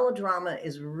 The melodrama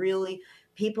is really,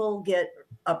 people get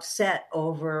upset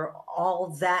over all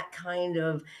that kind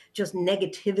of just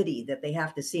negativity that they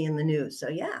have to see in the news. So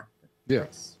yeah. Very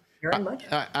much.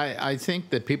 I think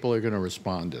that people are going to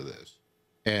respond to this,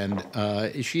 and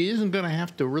she isn't going to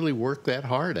have to really work that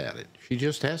hard at it. She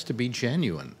just has to be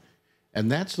genuine, and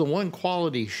that's the one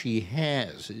quality she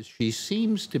has, is she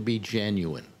seems to be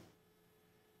genuine.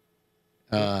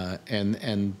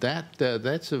 And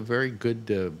that's a very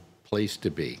good place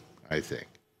to be, I think.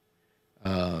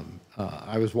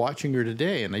 I was watching her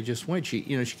today, and I just went. She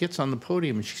gets on the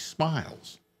podium and she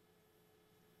smiles.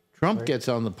 Trump gets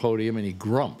on the podium and he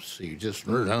grumps. He just,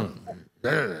 I'm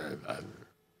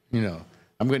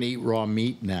going to eat raw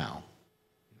meat now.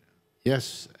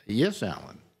 Yes,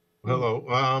 Alan.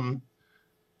 Hello.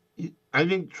 I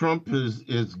think Trump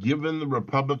is given the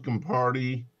Republican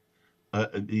Party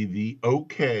the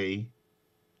okay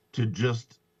to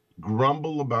just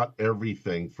grumble about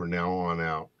everything from now on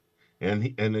out.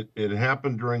 And it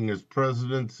happened during his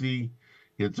presidency.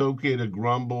 It's okay to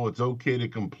grumble. It's okay to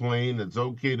complain. It's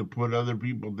okay to put other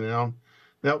people down.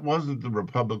 That wasn't the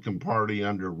Republican Party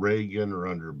under Reagan or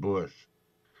under Bush.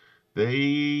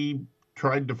 They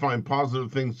tried to find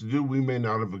positive things to do. We may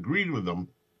not have agreed with them,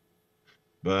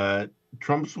 but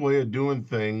Trump's way of doing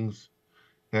things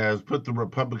has put the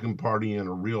Republican Party in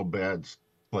a real bad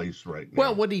place right now.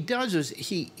 Well, what he does is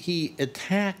he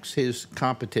attacks his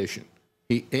competition.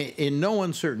 He, in no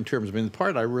uncertain terms. I mean, the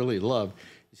part I really love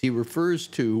is he refers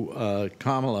to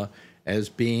Kamala as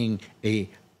being a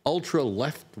ultra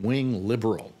left-wing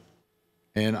liberal.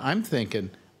 And I'm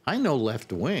thinking, I know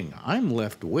left-wing. I'm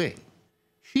left-wing.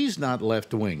 She's not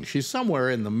left-wing. She's somewhere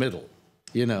in the middle,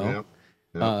 Yeah.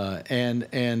 And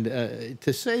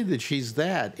to say that she's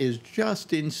that is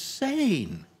just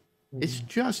insane. It's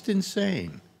just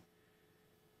insane.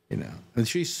 And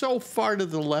she's so far to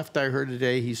the left. I heard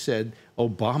today he said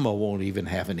Obama won't even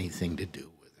have anything to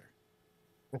do with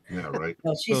her. Yeah, right.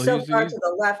 Well, she's so far to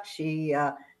the left. She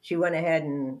went ahead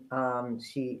and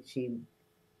she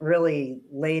really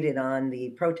laid it on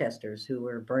the protesters who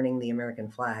were burning the American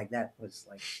flag. That was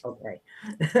like, okay.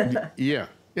 Yeah.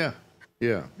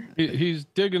 He's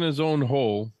digging his own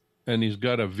hole, and he's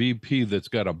got a VP that's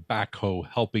got a backhoe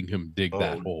helping him dig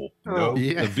that hole. No.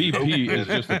 The VP is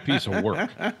just a piece of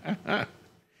work.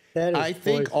 I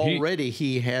think already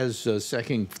he has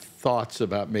second thoughts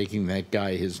about making that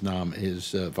guy his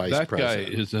vice that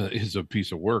president. That guy is a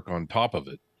piece of work on top of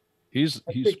it. He's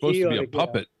supposed to be a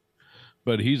puppet,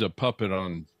 but he's a puppet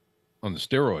on the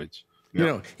steroids.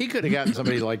 He could have gotten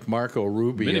somebody like Marco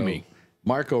Rubio. Mini-me.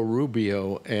 Marco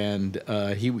Rubio, and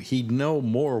he'd know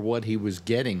more what he was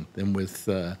getting than with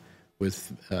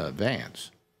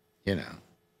Vance,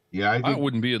 Yeah, I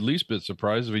wouldn't be at least bit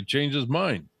surprised if he changed his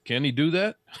mind. Can he do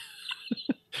that?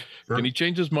 Sure. Can he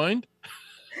change his mind?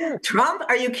 Trump?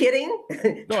 Are you kidding?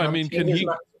 No, I mean, can he?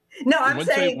 No, I'm once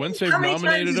saying. Once they've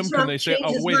nominated him, can they say,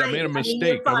 "Oh, wait, I made a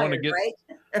mistake. I want to get. Right?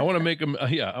 I want to make him.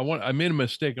 Yeah, I made a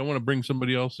mistake. I want to bring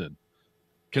somebody else in."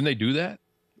 Can they do that?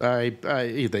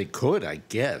 They could, I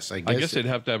guess. I guess they'd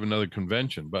have to have another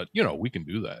convention, but we can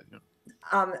do that.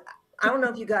 I don't know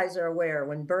if you guys are aware,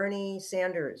 when Bernie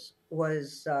Sanders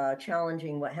was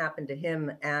challenging what happened to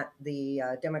him at the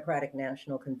Democratic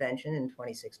National Convention in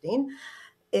 2016,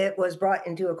 it was brought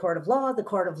into a court of law. The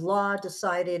court of law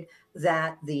decided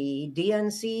that the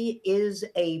DNC is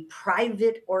a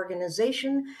private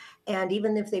organization. And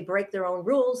even if they break their own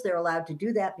rules, they're allowed to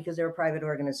do that because they're a private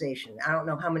organization. I don't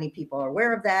know how many people are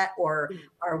aware of that or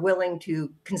are willing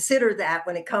to consider that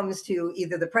when it comes to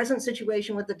either the present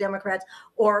situation with the Democrats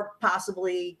or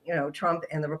possibly, Trump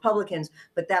and the Republicans.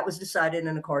 But that was decided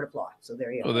in a court of law. So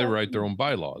there you go. Oh, they write their own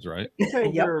bylaws, right? They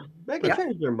can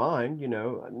change their mind,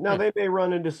 Now, they may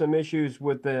run into some issues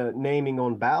with the naming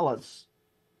on ballots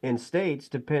in states,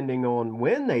 depending on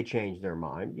when they change their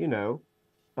mind,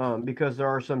 because there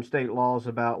are some state laws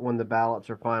about when the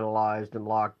ballots are finalized and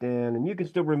locked in, and you can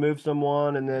still remove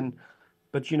someone, and then,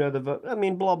 but the vote. I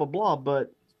mean, blah blah blah.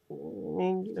 But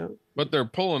But they're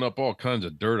pulling up all kinds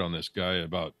of dirt on this guy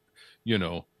about,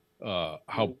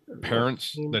 how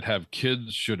parents that have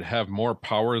kids should have more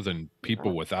power than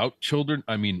people without children.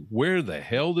 I mean, where the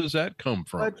hell does that come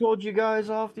from? I told you guys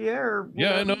off the air.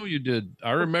 Yeah, I know you did.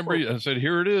 I remember I said,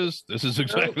 here it is. This is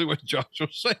exactly what Josh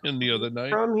was saying the other night.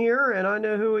 From here, and I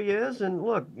know who he is. And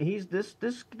look, he's this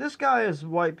guy is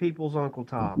white people's Uncle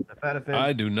Tom.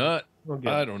 I do not.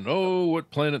 I don't know what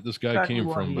planet this guy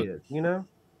came from, but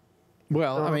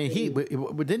Well, I mean,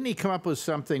 didn't he come up with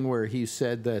something where he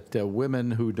said that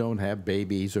women who don't have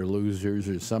babies are losers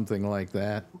or something like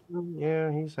that? Yeah,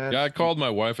 he's had. Yeah, I called my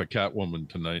wife a Catwoman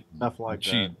tonight. Stuff like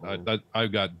that. I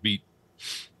got beat.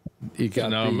 So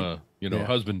now I'm a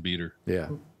husband beater. Yeah.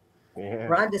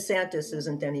 Ron DeSantis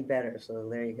isn't any better, so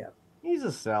there you go. He's a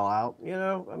sellout.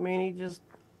 I mean,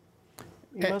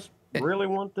 he must really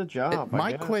want the job.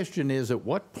 My question is, at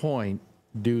what point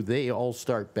do they all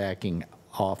start backing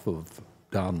off of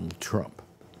Donald Trump?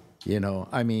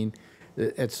 I mean,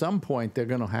 at some point they're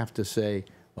going to have to say,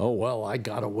 oh, well, I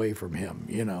got away from him,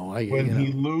 when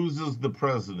he loses the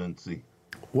presidency.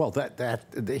 Well,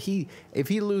 if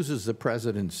he loses the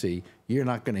presidency, you're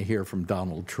not going to hear from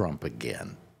Donald Trump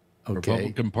again. Okay.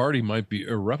 Republican Party might be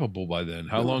irreparable by then.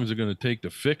 How long is it going to take to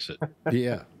fix it?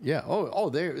 Yeah. Oh,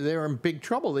 they're in big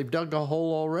trouble. They've dug a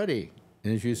hole already,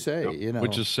 as you say.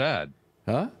 Which is sad.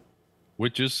 Huh?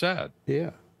 Which is sad.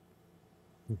 Yeah.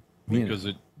 Because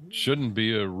it shouldn't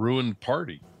be a ruined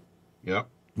party. Yep.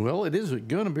 Well, it's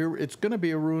going to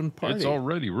be a ruined party. It's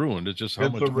already ruined. It's just how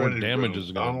much more damage is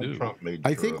it going to do.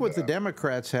 I think what the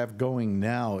Democrats have going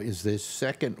now is this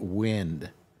second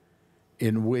wind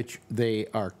in which they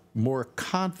are more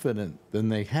confident than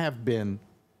they have been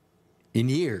in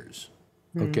years,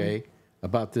 okay,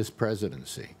 about this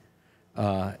presidency.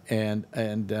 And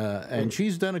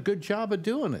she's done a good job of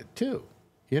doing it too.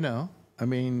 I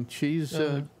mean, she's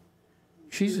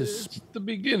it's the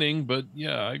beginning, but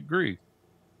yeah, I agree.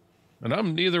 And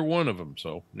I'm neither one of them,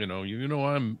 so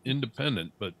I'm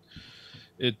independent, but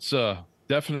it's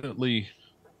definitely,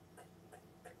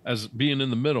 as being in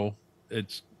the middle,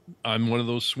 I'm one of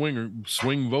those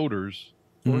swing voters,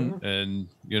 and and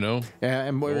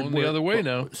going the other way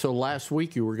now. So last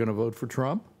week you were going to vote for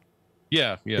Trump?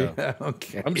 Yeah.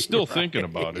 Okay. I'm still thinking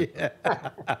about it.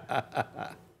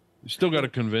 You still got to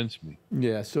convince me.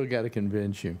 Yeah, still got to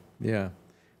convince you. Yeah.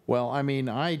 Well, I mean,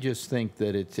 I just think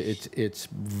that it's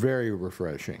very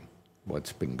refreshing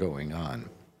what's been going on.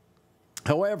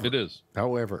 However, it is.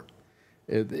 However,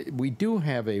 we do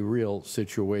have a real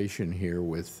situation here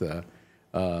with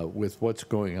what's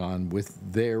going on with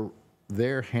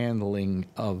their handling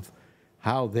of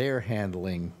how they're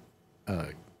handling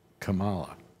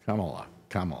Kamala.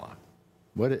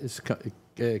 What is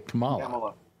Kamala?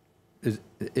 Kamala. Is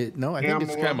it? No, I think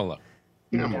it's Kamala.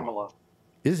 Kamala.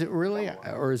 Is it really,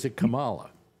 or is it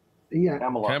Kamala? Yeah,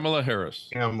 Kamala Harris.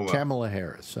 Kamala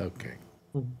Harris. Okay.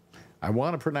 I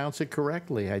want to pronounce it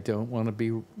correctly. I don't want to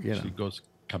be, She goes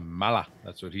Kamala.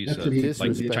 That's what he said.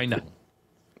 Like China.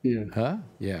 Yeah. Huh?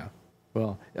 Yeah.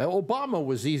 Well, Obama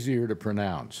was easier to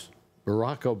pronounce.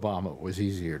 Barack Obama was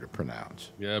easier to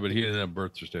pronounce. Yeah, but he didn't have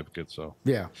birth certificate, so.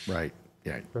 Yeah. Right.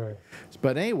 Yeah. Right.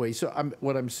 But anyway, so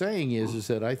what I'm saying is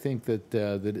that I think that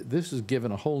that this has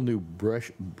given a whole new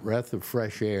breath of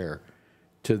fresh air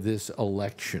to this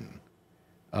election,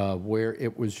 where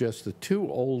it was just the two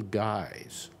old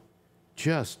guys.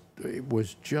 It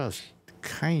was just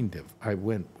kind of, I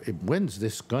went, when's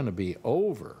this going to be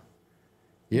over?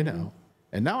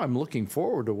 And now I'm looking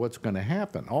forward to what's going to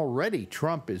happen. Already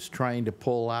Trump is trying to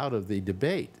pull out of the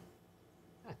debate.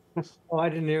 Oh, I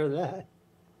didn't hear that.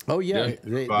 Oh, yeah.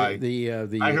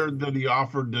 I heard that he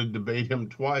offered to debate him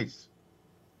twice.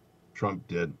 Trump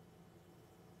did.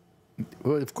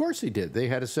 Well, of course he did. They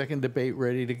had a second debate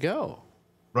ready to go.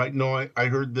 Right. No, I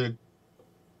heard that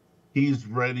he's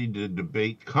ready to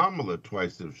debate Kamala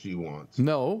twice if she wants.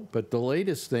 No, but the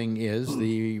latest thing is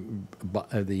the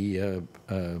what do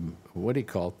you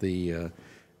call it?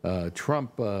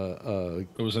 Trump.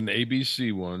 It was an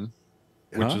ABC one,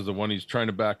 which is the one he's trying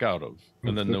to back out of,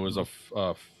 and then there was a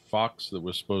Fox that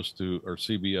was supposed to, or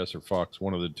CBS or Fox,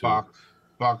 one of the two.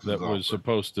 Fox that was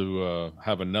supposed to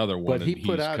have another one. But he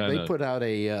put out. They put out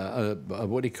a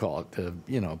what do you call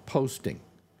it? Posting.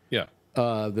 Yeah.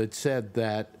 That said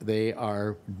that they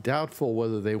are doubtful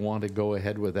whether they want to go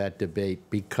ahead with that debate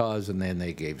because, and then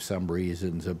they gave some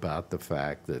reasons about the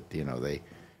fact that they,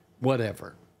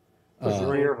 whatever. His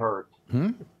ear hurts.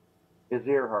 His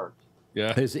ear hurts.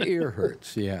 Yeah. His ear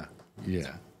hurts. Yeah.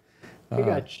 Yeah. He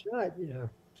got shot.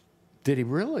 Did he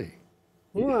really?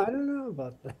 Well, I don't know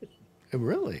about that.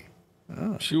 Really?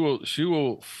 Oh. She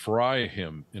will fry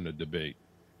him in a debate.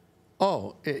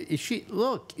 Oh, she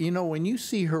look, when you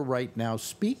see her right now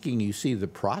speaking, you see the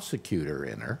prosecutor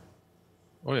in her.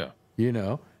 Oh,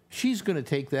 yeah. She's going to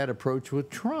take that approach with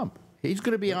Trump. He's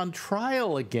going to be on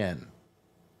trial again.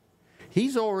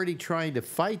 He's already trying to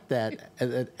fight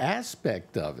that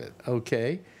aspect of it,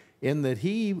 okay? In that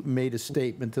he made a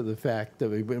statement to the fact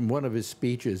that in one of his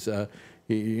speeches,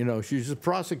 she's the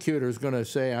prosecutor is going to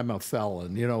say I'm a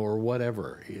felon, or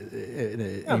whatever. He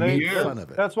made fun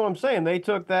of it. That's what I'm saying. They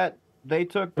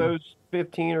took those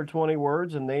 15 or 20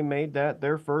 words and they made that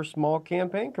their first small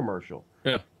campaign commercial.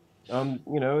 Yeah.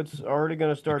 It's already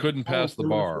going to start. He couldn't pass the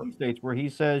bar. States where he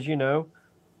says,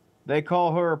 they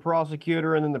call her a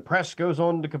prosecutor, and then the press goes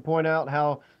on to point out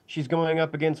how she's going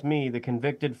up against me, the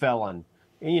convicted felon.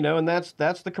 And that's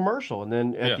the commercial. And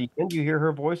then at the end, you hear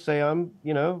her voice say, "I'm,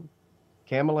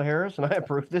 Kamala Harris, and I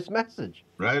approve this message."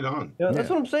 Right on. That's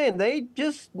what I'm saying. They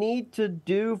just need to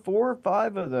do 4 or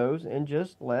 5 of those and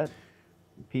just let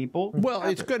people. Well,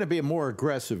 it's going to be a more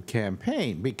aggressive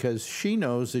campaign because she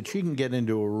knows that she can get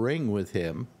into a ring with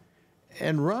him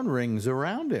and run rings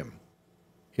around him.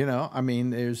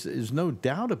 There's no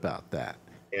doubt about that.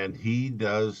 And he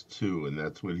does too, and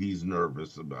that's what he's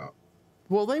nervous about.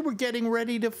 Well, they were getting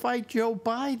ready to fight Joe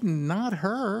Biden, not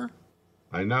her.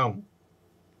 I know.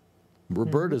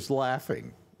 Roberta's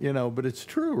laughing, but it's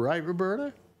true, right,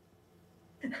 Roberta?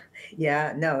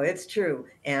 Yeah, no, it's true.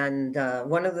 And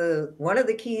one of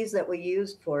the keys that we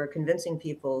used for convincing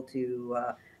people to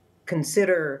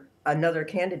consider another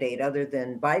candidate other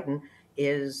than Biden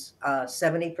is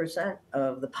 70%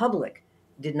 of the public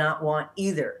did not want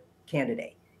either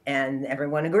candidate. And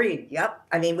everyone agreed. Yep.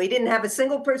 We didn't have a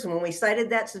single person when we cited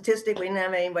that statistic. We didn't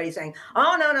have anybody saying,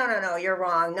 "Oh, no, you're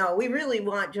wrong. No, we really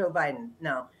want Joe Biden."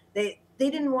 No, they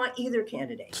didn't want either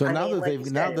candidate. So now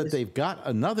that they've got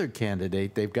another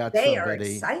candidate, they've got they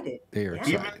somebody. Are excited. They are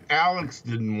excited. Even Alex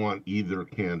didn't want either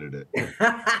candidate.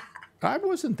 I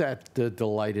wasn't that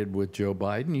delighted with Joe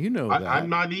Biden. You know that. I'm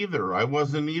not either. I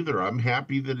wasn't either. I'm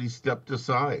happy that he stepped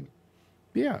aside.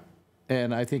 Yeah.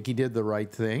 And I think he did the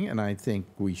right thing, and I think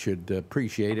we should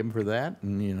appreciate him for that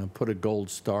and, put a gold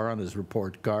star on his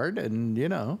report card and,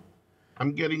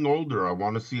 I'm getting older. I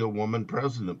want to see a woman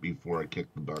president before I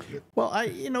kick the bucket. Well,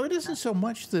 it isn't so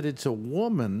much that it's a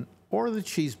woman or that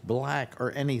she's black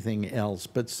or anything else,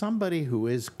 but somebody who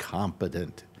is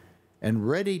competent and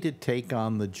ready to take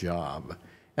on the job.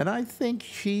 And I think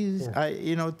she's,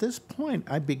 at this point,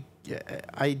 I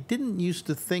didn't used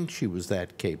to think she was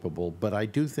that capable, but I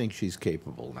do think she's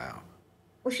capable now.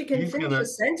 Well, she can finish a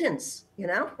sentence,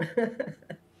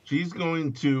 She's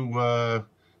going to,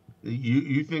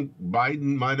 you think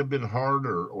Biden might have been hard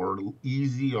or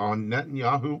easy on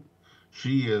Netanyahu?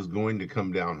 She is going to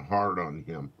come down hard on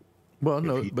him.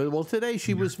 Well, today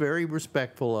she was very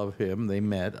respectful of him. They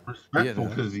met. Respectful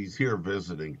because he's here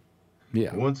visiting.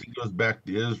 Yeah. Once he goes back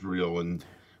to Israel and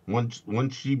once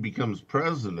she becomes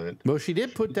president. Well, she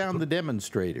did put down the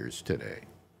demonstrators today.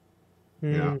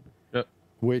 Yeah.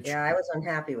 Which. Yeah, I was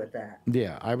unhappy with that.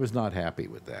 Yeah, I was not happy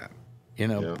with that.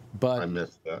 But I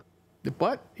missed that.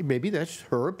 But maybe that's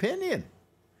her opinion.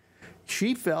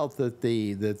 She felt that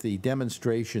the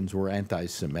demonstrations were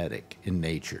anti-Semitic in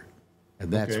nature,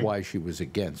 and that's why she was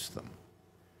against them.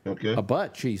 Okay.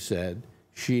 But she said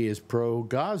she is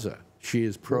pro-Gaza. She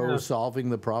is pro-solving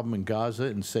the problem in Gaza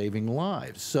and saving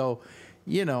lives. So,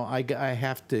 I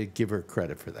have to give her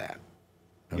credit for that.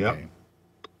 Okay.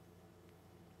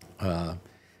 Yep.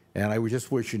 And I would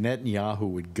just wish Netanyahu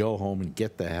would go home and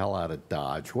get the hell out of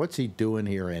Dodge. What's he doing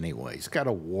here anyway? He's got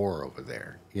a war over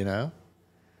there,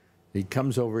 He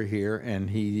comes over here and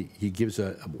he gives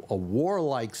a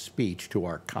warlike speech to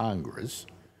our Congress,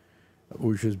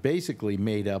 which was basically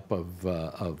made up of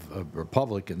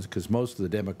Republicans because most of the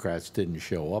Democrats didn't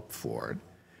show up for it.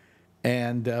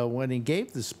 And when he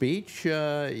gave the speech,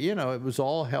 it was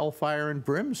all hellfire and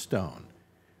brimstone.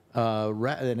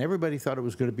 And everybody thought it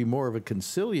was going to be more of a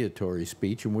conciliatory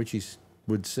speech in which he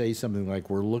would say something like,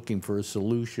 "We're looking for a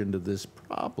solution to this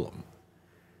problem."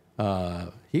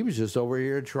 He was just over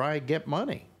here to try and get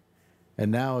money,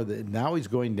 and now he's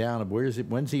going down.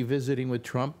 When's he visiting with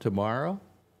Trump tomorrow?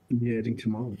 Yeah, I think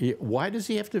tomorrow. Why does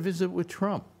he have to visit with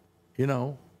Trump? You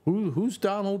know, who's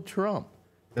Donald Trump?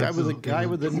 Guy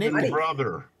with a nick.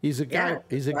 Brother. He's a guy.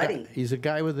 He's a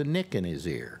guy with a nick in his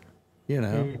ear. You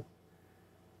know.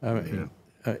 I mean,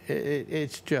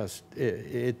 it's just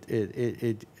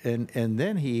and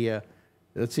then he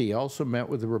let's see. He also met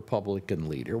with the Republican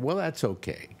leader. Well, that's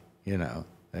okay. You know,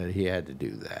 he had to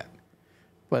do that.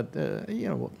 But you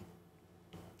know,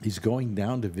 he's going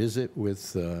down to visit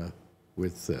with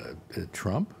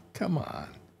Trump. Come on.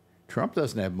 Trump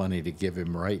doesn't have money to give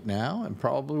him right now, and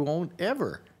probably won't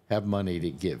ever have money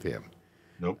to give him.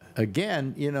 Nope.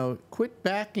 Again, you know, quit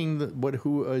backing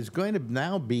who is going to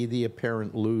now be the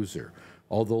apparent loser.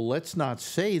 Although let's not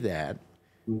say that.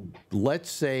 Let's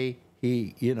say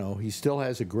he still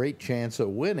has a great chance of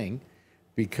winning,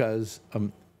 because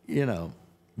you know,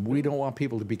 we don't want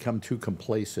people to become too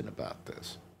complacent about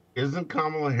this. Isn't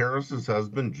Kamala Harris's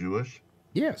husband Jewish?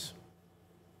 Yes.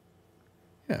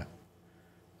 Yeah.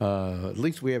 At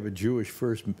least we have a Jewish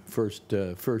first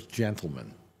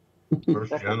gentleman.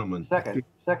 First gentleman. Second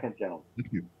gentleman.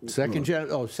 Second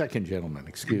gentleman.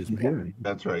 Excuse me.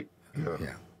 That's right.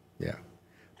 Yeah.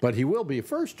 But he will be a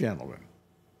first gentleman.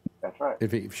 That's right.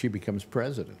 If she becomes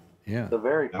president. Yeah. The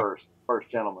very first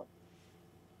gentleman.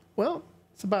 Well,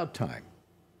 it's about time.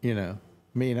 You know.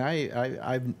 I mean,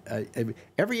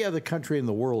 every other country in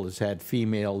the world has had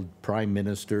female prime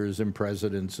ministers and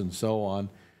presidents and so on,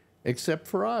 except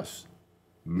for us.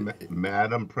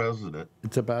 Madam President.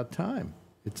 It's about time.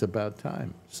 It's about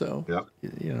time. So,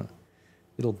 you know,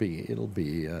 it'll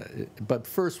be. But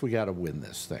first, we got to win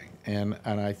this thing, and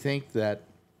I think that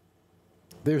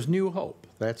there's new hope.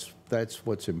 That's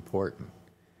what's important.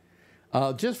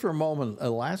 Just for a moment,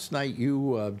 last night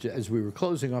you, as we were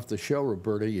closing off the show,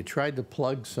 Roberta, you tried to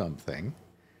plug something,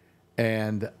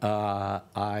 and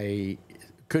I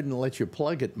couldn't let you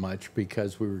plug it much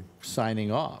because we were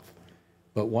signing off.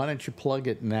 But why don't you plug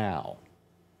it now?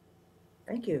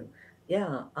 Thank you.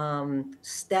 Yeah,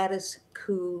 Status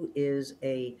Coup is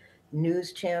a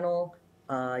news channel,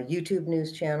 YouTube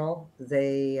news channel.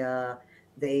 They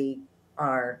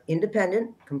are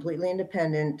independent, completely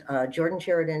independent. Jordan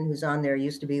Sheridan, who's on there,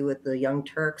 used to be with the Young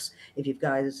Turks. If you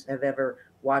guys have ever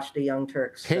watched the Young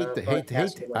Turks,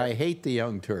 I hate the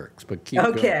Young Turks, but keep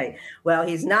okay. going. Well,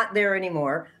 he's not there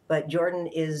anymore. But Jordan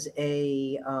is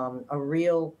a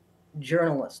real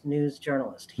journalist, news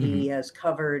journalist. He has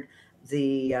covered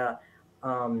the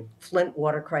Flint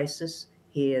water crisis.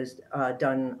 He has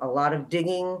done a lot of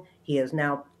digging. He has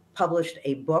now published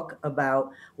a book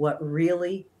about what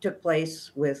really took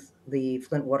place with the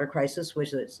Flint water crisis,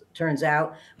 which it turns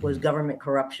out was government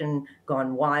corruption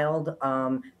gone wild.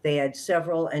 They had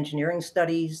several engineering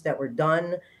studies that were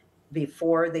done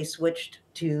before they switched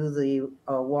to the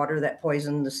water that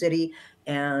poisoned the city,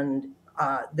 and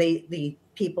the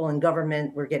people in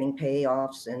government were getting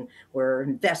payoffs and were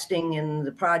investing in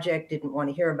the project, didn't want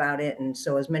to hear about it. And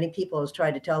so as many people as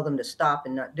tried to tell them to stop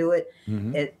and not do it,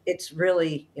 it's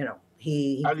really, you know,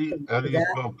 How do you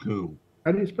spell coup?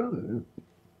 How do you spell it?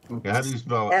 Yeah, how do you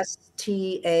spell it?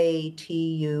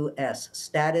 STATUS,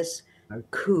 Status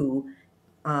Coup,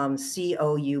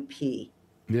 COUP.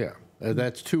 Yeah,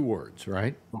 that's 2 words,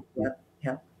 right? Yep.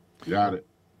 Got it.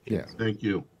 Yeah. Thank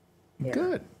you. Yeah.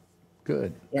 Good.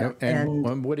 Yeah.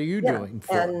 And what are you doing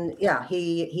for? And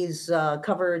he's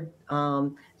covered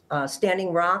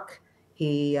Standing Rock.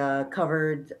 He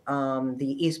covered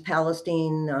the East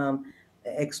Palestine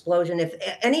explosion. If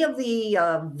any of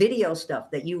the video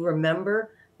stuff that you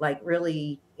remember, like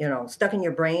really, you know, stuck in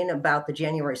your brain about the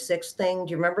January 6th thing.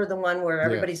 Do you remember the one where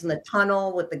everybody's in the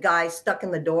tunnel with the guy stuck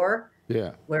in the door?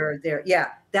 Yeah.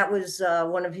 That was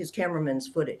one of his cameraman's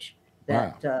footage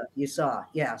that you saw.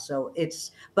 Yeah. So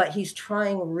but he's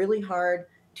trying really hard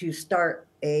to start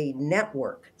a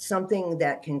network, something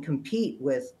that can compete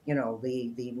with, you know,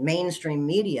 the mainstream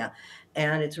media.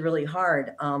 And it's really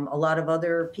hard. A lot of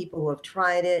other people who have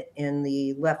tried it in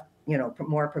the left, you know,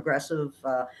 more progressive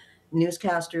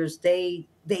newscasters, they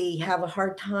have a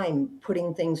hard time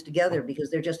putting things together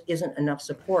because there just isn't enough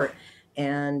support.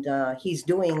 And he's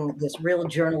doing this real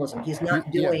journalism. He's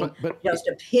not doing just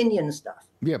opinion stuff.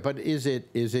 Yeah, but is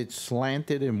it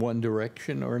slanted in one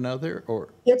direction or another,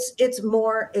 or it's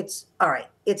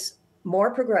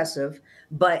more progressive,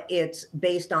 but it's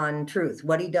based on truth.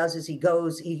 What he does is he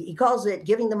calls it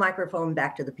giving the microphone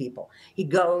back to the people. He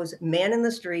goes man in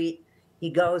the street.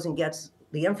 He goes and gets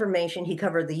the information. He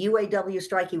covered the UAW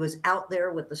strike. He was out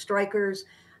there with the strikers.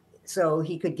 so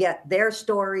he could get their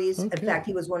stories. Okay. In fact,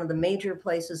 he was one of the major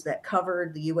places that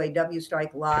covered the UAW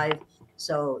strike live.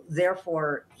 So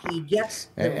therefore, he gets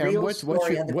the real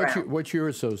story on the ground. What's your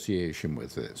association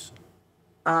with this?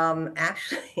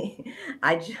 Actually,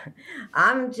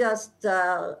 I'm just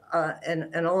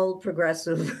an old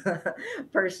progressive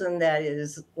person that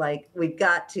is like, we've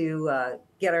got to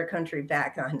get our country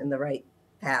back on in the right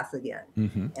path again.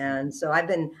 Mm-hmm. And so I've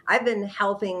been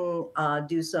helping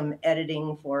do some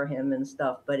editing for him and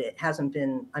stuff, but it hasn't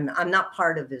been. I'm not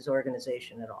part of his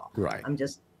organization at all. Right. I'm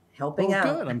just helping out.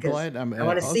 Good. I'm glad. I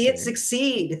want to see it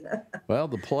succeed. Well,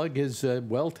 the plug is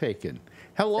well taken.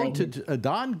 Hello to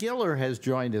Don Giller has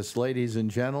joined us, ladies and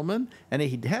gentlemen, and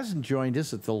he hasn't joined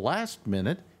us at the last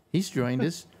minute. He's joined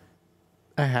us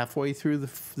halfway through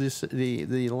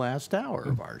the last hour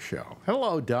of our show.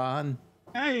 Hello, Don.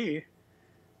 Hey,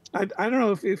 I don't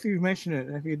know if you mentioned it.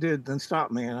 If you did, then stop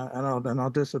me, and I'll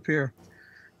disappear.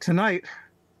 Tonight,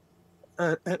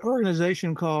 an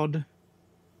organization called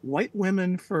White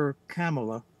Women for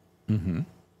Kamala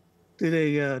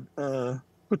did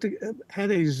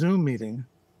had a Zoom meeting.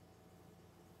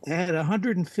 It had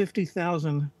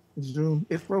 150,000 Zoom.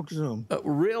 It broke Zoom.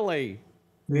 Really?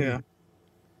 Yeah.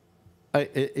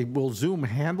 Will Zoom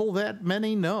handle that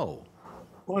many? No.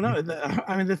 Well, no.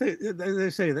 I mean, they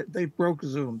say that they broke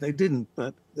Zoom. They didn't,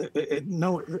 but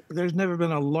no. There's never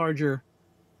been a larger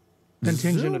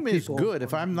contingent of people. Zoom is good.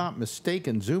 If I'm not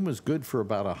mistaken, Zoom is good for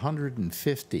about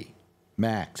 150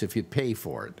 max if you pay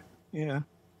for it. Yeah.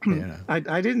 Yeah.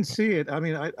 I didn't see it. I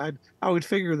mean, I would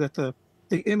figure that the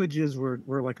images were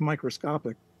like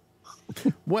microscopic.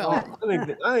 Well, I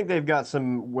think they've got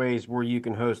some ways where you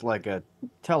can host like a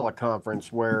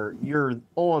teleconference where you're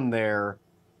on there,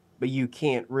 but you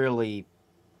can't really.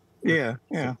 Yeah.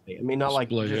 I mean, not like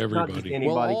just, everybody. Not just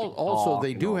anybody. Well, also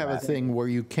they do have a thing where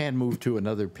you can move to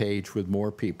another page with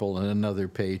more people and another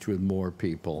page with more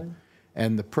people,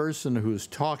 and the person who's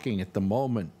talking at the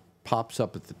moment pops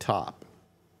up at the top.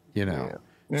 You know,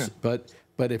 Yeah.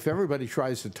 But if everybody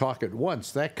tries to talk at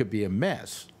once, that could be a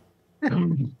mess. I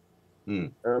mean,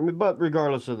 but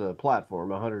regardless of the platform,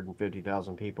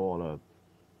 150,000 people on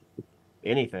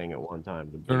anything at one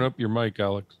time. Turn up your mic,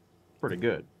 Alex. Pretty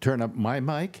good. Turn up my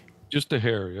mic? Just a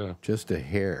hair, yeah. Just a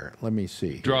hair. Let me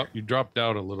see. You dropped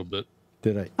out a little bit.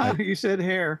 Did I? You said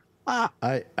hair.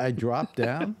 I dropped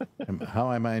down?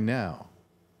 How am I now?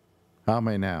 How am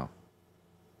I now?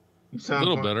 A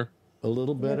little better. A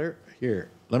little better? Here,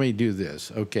 let me do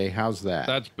this. Okay, how's that?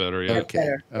 That's better, yeah.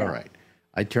 Okay, all right.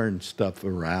 I turned stuff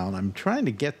around. I'm trying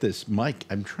to get this mic,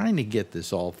 I'm trying to get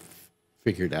this all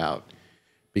figured out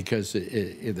because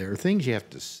there are things you have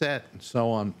to set and so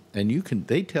on. And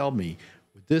they tell me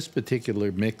with this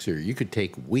particular mixer, you could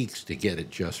take weeks to get it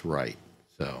just right.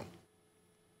 So,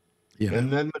 you know.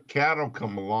 And then the cat will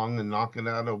come along and knock it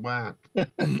out of whack.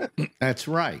 That's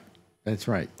right. That's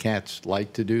right. Cats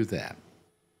like to do that.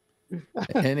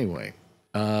 Anyway,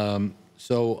 you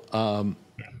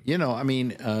know, I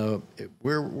mean,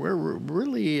 we're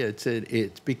really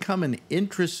it's become an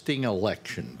interesting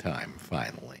election time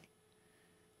finally,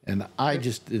 and I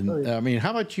just didn't. I mean,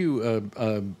 how about you,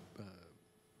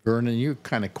 Vernon? You're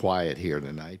kind of quiet here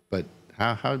tonight, but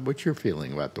what's your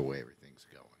feeling about the way everything's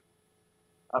going?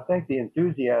 I think the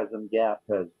enthusiasm gap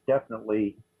has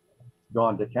definitely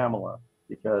gone to Kamala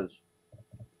because.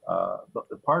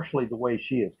 Partially the way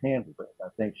she has handled it. I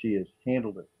think she has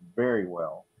handled it very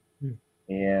well.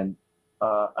 And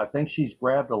I think she's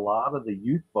grabbed a lot of the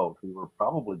youth vote who were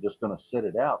probably just going to sit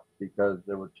it out because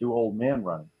there were two old men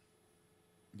running.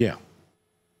 Yeah.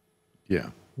 Yeah.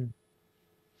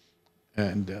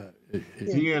 And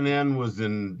CNN was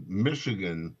in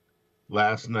Michigan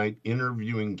last night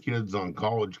interviewing kids on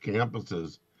college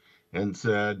campuses and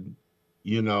said,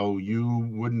 you know, you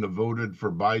wouldn't have voted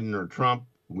for Biden or Trump.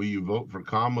 Will you vote for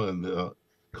Kamala?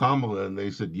 And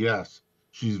they said, yes,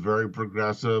 she's very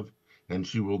progressive and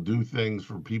she will do things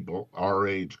for people our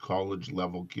age, college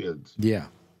level kids. Yeah.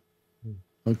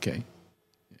 Okay.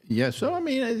 Yeah. So, I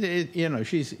mean, you know,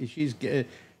 she's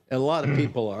a lot of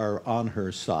people are on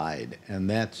her side, and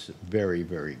that's very,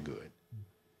 very good,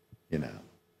 you know.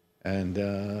 And,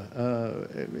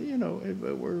 you know,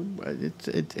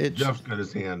 it's Jeff's got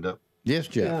his hand up. Yes,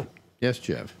 Jeff. Yeah. Yes,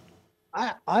 Jeff.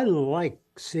 I like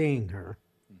seeing her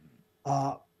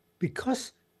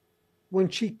because when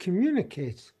she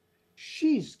communicates,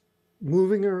 she's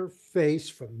moving her face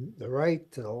from the right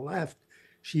to the left.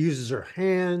 She uses her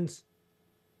hands.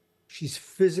 She's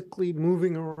physically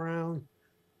moving around.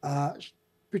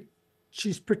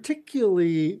 She's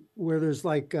particularly where there's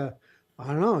like, I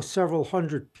don't know, several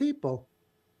hundred people,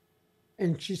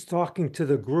 and she's talking to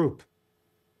the group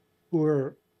who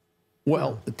are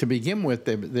Well, to begin with,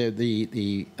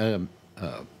 the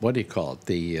what do you call it?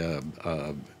 The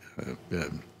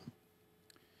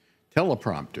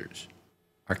teleprompters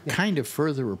are kind of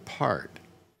further apart.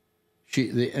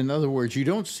 In other words, you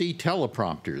don't see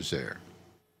teleprompters there,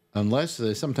 unless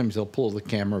sometimes they'll pull the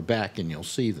camera back and you'll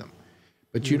see them.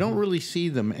 But you don't really see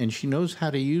them, and she knows how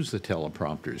to use the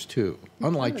teleprompters, too.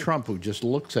 Unlike Trump, who just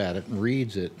looks at it and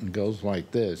reads it and goes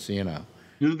like this, you know.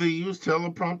 Do they use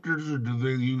teleprompters or do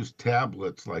they use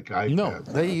tablets like iPads? No,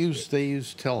 they use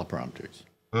teleprompters.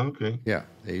 Okay. Yeah,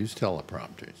 they use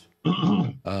teleprompters.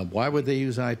 Why would they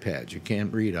use iPads? You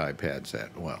can't read iPads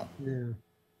that well. Yeah.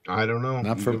 I don't know.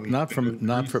 Not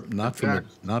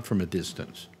from a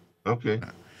distance. Okay.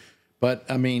 But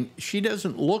I mean, she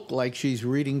doesn't look like she's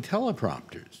reading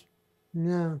teleprompters.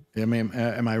 No. I mean,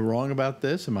 am I wrong about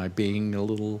this? Am I being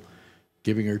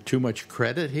giving her too much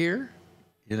credit here?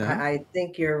 You know? I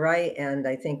think you're right, and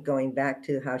I think going back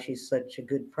to how she's such a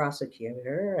good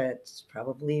prosecutor, it's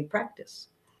probably practice.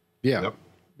 Yeah. Yep.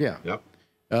 Yeah. Yep.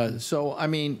 So, I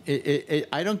mean,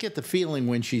 I don't get the feeling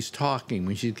when she's talking,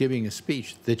 when she's giving a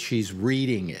speech, that she's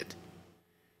reading it.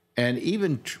 And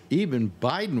even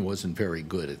Biden wasn't very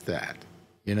good at that,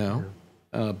 you know?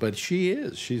 Yeah. But she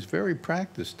is. She's very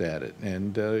practiced at it,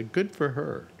 and good for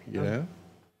her, you know?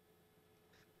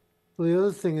 Well, the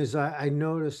other thing is I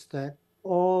noticed that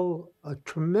a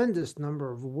tremendous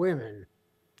number of women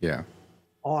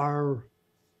are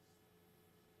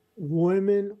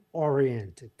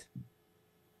women-oriented.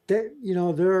 They're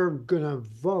going to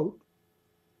vote.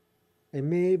 They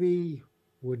maybe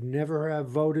would never have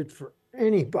voted for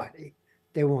anybody.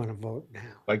 They want to vote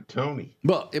now. Like Tony.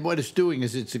 Well, what it's doing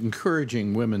is it's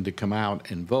encouraging women to come out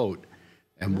and vote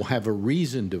and have a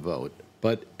reason to vote,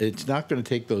 but it's not going to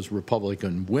take those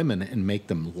Republican women and make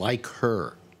them like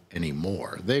her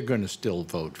anymore. They're going to still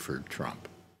vote for Trump.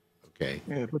 Okay?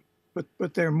 Yeah,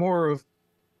 but they're more of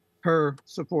her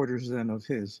supporters than of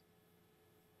his.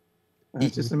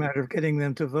 It's just a matter of getting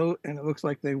them to vote, and it looks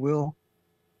like they will.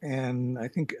 And I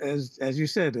think, as you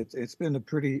said, it's been a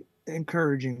pretty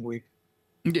encouraging week.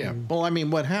 Yeah. Well, I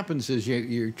mean, what happens is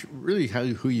you're really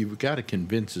who you've got to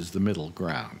convince is the middle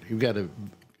ground. You've got to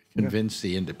convince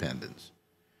the independents.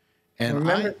 And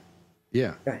Remember,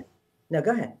 yeah. Go ahead. No,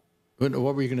 go ahead.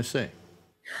 What were you going to say?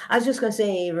 I was just going to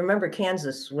say, remember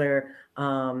Kansas, where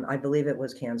I believe it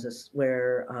was Kansas,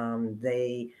 where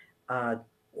they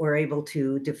were able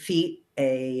to defeat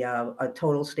a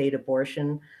total state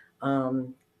abortion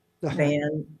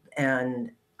ban.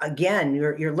 And again,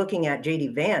 you're looking at J.D.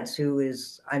 Vance, who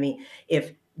is, I mean,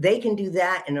 if they can do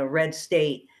that in a red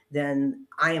state, then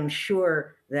I am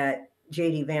sure that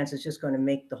J.D. Vance is just going to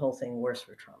make the whole thing worse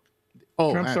for Trump.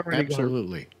 Oh, Trump's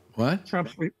absolutely. What?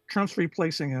 Trump's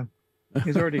replacing him.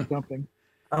 He's already dumping.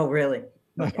 Oh, really?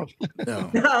 No.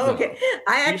 No, okay.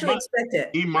 I actually expect it.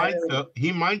 He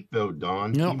might though,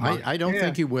 Don. No, I don't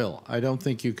think he will. I don't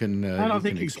think you can. I don't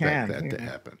think you expect can. that to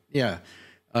happen. Yeah,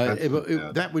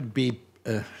 that would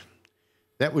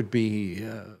be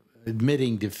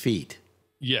admitting defeat.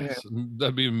 Yes,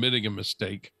 that'd be admitting a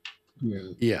mistake.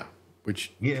 Yeah.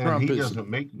 Which Trump doesn't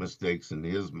make mistakes in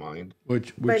his mind.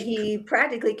 But he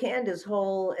practically canned his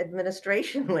whole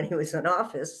administration when he was in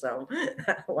office, so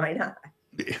why not?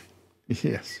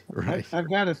 Yes, right. I've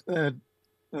got a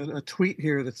tweet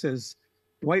here that says,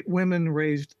 white women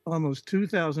raised almost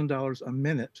 $2,000 a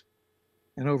minute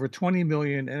and over 20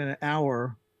 million in an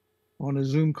hour on a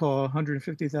Zoom call.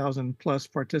 150,000 plus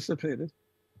participated.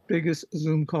 Biggest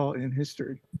Zoom call in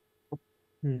history.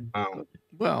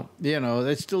 Well,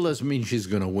 that still doesn't mean she's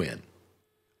going to win.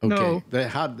 Okay. No.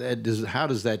 How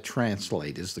does that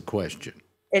translate is the question.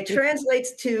 It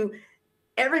translates to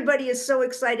everybody is so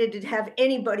excited to have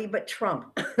anybody but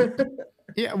Trump.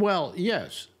 Yeah, well,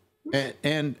 yes.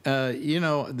 And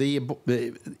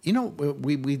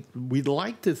we'd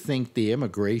like to think the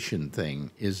immigration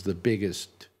thing is the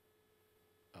biggest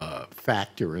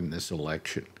factor in this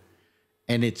election,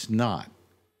 and it's not.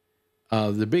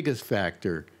 The biggest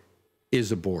factor is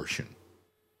abortion.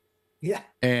 Yeah.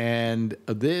 And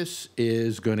this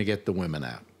is going to get the women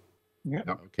out. Yeah.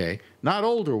 Okay. Not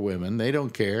older women. They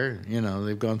don't care.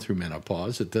 They've gone through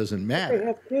menopause. It doesn't matter. They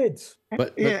have kids.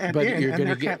 But you're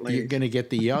going to get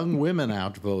the young women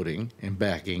out voting and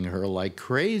backing her like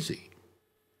crazy.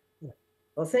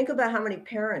 Well, think about how many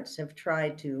parents have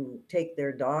tried to take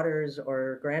their daughters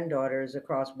or granddaughters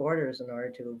across borders in order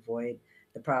to avoid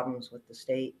the problems with the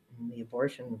state and the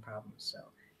abortion problems. So,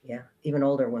 yeah, even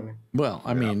older women. Well,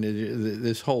 I mean,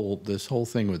 this whole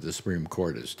thing with the Supreme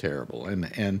Court is terrible,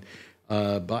 and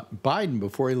Biden,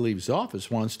 before he leaves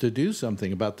office, wants to do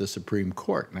something about the Supreme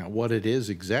Court. Now, what it is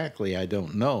exactly, I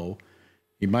don't know.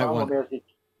 You might Problem want. is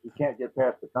he can't get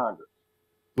past the Congress.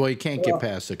 Well, he can't get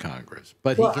past the Congress,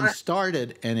 but he can start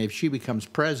it, and if she becomes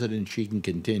president, she can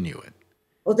continue it.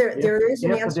 Well, there is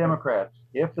an If answer.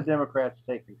 the Democrats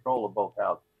take control of both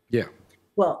houses. Yeah.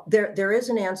 Well, there is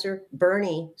an answer.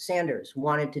 Bernie Sanders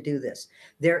wanted to do this.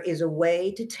 There is a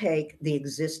way to take the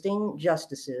existing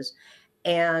justices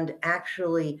and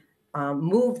actually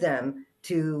move them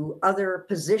to other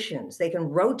positions. They can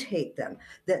rotate them.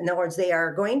 In other words, they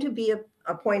are going to be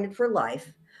appointed for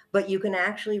life, but you can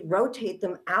actually rotate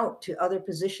them out to other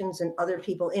positions and other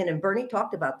people in. And Bernie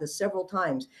talked about this several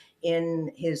times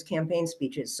in his campaign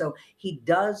speeches. So he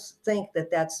does think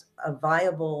that that's a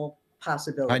viable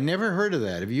possibility. I never heard of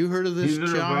that. Have you heard of this,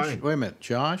 Neither have Josh? I. Wait a minute,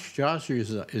 Josh. Josh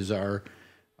is our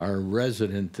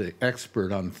resident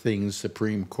expert on things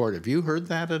Supreme Court. Have you heard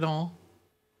that at all?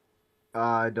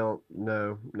 I don't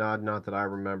know. Not that I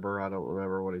remember. I don't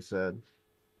remember what he said.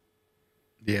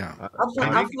 Yeah. I'll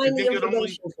find the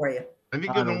information for you. I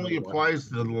think it only applies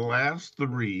to the last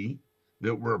three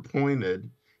that were appointed,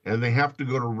 and they have to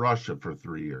go to Russia for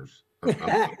 3 years. I'm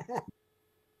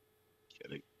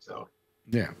kidding. So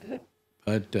yeah,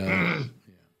 but yeah.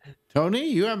 Tony,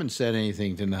 you haven't said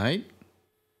anything tonight.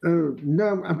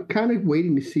 No, I'm kind of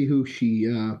waiting to see who she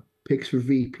picks for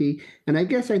VP, and I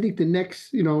think the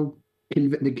next,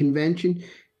 the convention.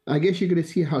 I guess you're going to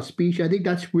see her speech. I think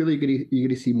that's really you're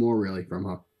going to see more really from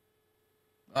her.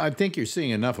 I think you're seeing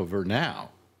enough of her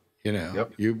now.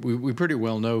 Yep. We pretty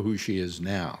well know who she is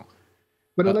now.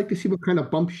 But I'd like to see what kind of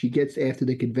bump she gets after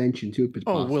the convention too. If it's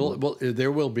possible. Well,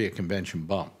 there will be a convention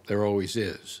bump. There always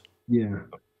is. Yeah.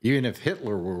 Even if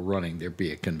Hitler were running, there'd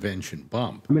be a convention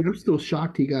bump. I mean, I'm still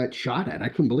shocked he got shot at. I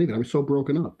couldn't believe it. I was so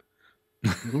broken up.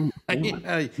 Oh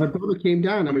my brother came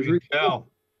down. I was really.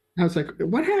 I was like,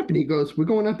 what happened? He goes, we're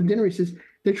going out to dinner. He says,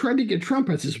 they tried to get Trump.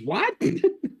 I says, what?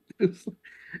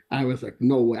 I was like,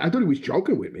 no way. I thought he was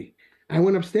joking with me. I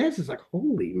went upstairs. It's like,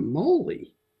 holy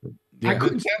moly. Yeah. I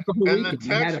couldn't sleep the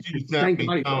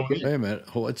whole week. Wait a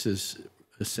minute. What's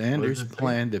Sanders'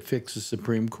 plan to fix the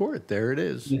Supreme Court? There it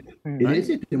is. It is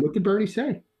it. And what did Bernie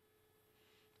say?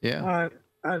 Yeah.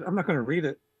 I'm not going to read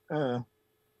it. No,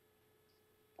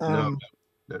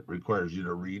 that requires you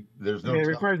to read. There's no. It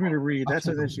requires me to read. That's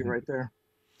an issue right there.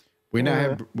 We now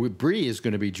have Bree is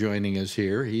going to be joining us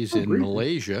here. He's in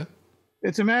Malaysia.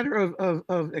 It's a matter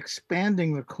of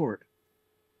expanding the court.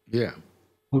 Yeah.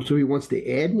 Oh, so he wants to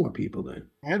add more people then?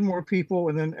 Add more people,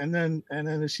 and then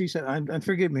as she said, and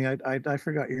forgive me, I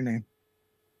forgot your name.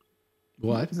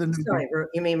 What? Sorry,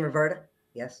 you mean Roberta?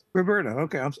 Yes. Roberta.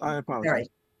 Okay, I apologize.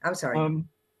 Sorry. I'm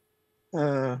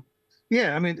sorry.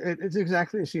 Yeah, I mean, it's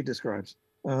exactly as she describes.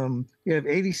 You have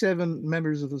 87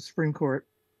 members of the Supreme Court,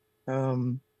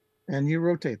 and you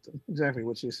rotate them. Exactly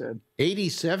what she said.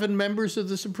 87 members of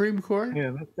the Supreme Court?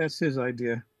 Yeah, that's his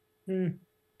idea.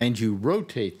 And you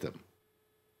rotate them.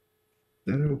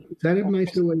 Is that a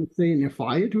nicer way of saying they're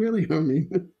fired, really? I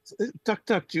mean, duck,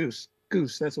 goose.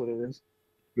 That's what it is.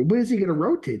 Where's he going to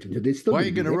rotate them? Why are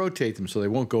you going to rotate them so they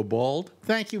won't go bald?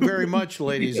 Thank you very much,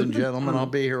 ladies and gentlemen. I'll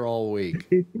be here all week.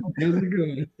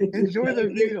 Enjoy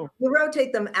the meal. You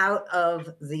rotate them out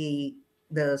of the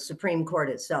Supreme Court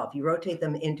itself. You rotate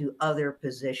them into other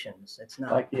positions. It's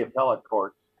not like the appellate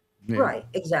court. Yeah. Right.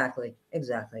 Exactly.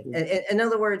 In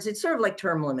other words, it's sort of like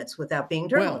term limits without being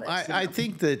term limits. Well, I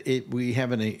think that we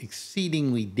have an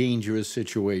exceedingly dangerous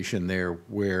situation there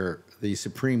where the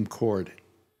Supreme Court,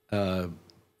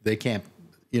 they can't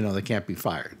be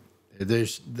fired. They're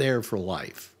there for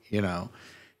life,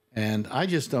 and I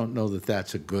just don't know that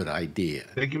that's a good idea.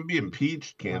 They can be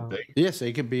impeached, can't they? Yes,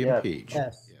 they can be impeached.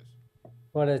 Yes.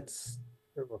 But it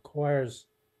requires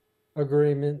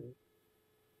agreement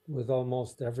with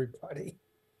almost everybody.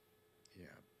 Yeah.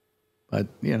 But,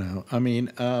 I mean,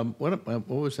 what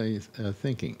was I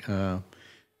thinking?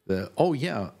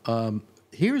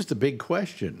 Here's the big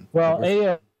question. Well,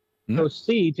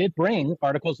 AOC did bring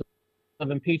articles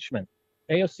of impeachment.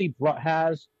 AOC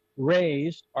has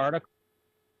raised articles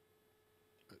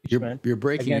you're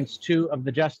breaking against two of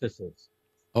the justices.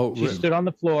 Oh, she stood on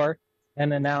the floor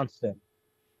and announced it.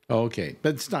 Oh, okay,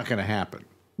 but it's not going to happen.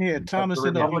 Yeah, Thomas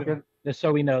the Republican, just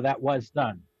so we know that was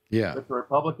done. Yeah, with the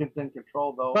Republicans in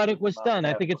control, though. But it was done.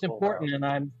 I think it's important,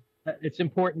 and it's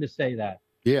important to say that.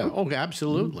 Yeah. Okay.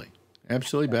 Absolutely.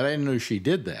 But I didn't know she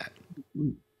did that.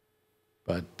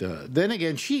 But then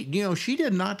again, she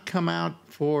did not come out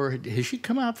for. Has she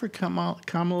come out for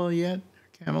Kamala yet?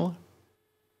 Kamala?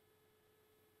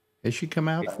 Has she come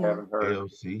out for? I haven't heard.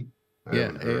 AOC. Yeah,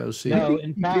 AOC. No,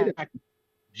 in fact,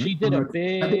 she did a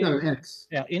big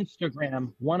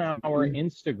Instagram, 1 hour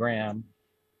Instagram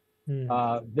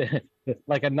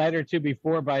like a night or two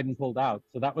before Biden pulled out.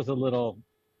 So that was a little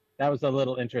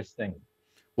interesting.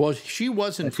 Well, she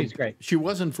wasn't. She's great. She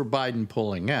wasn't for Biden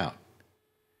pulling out.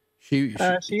 She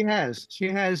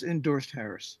has endorsed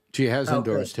Harris. She has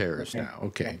endorsed Harris now.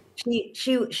 Okay.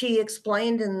 She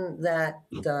explained in that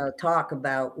talk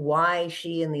about why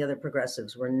she and the other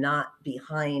progressives were not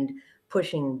behind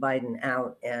pushing Biden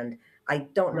out. And I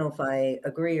don't know if I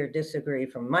agree or disagree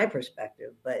from my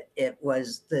perspective, but it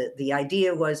was the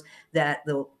idea was that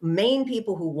the main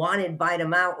people who wanted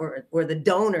Biden out were the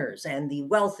donors and the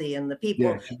wealthy and the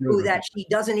people that she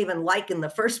doesn't even like in the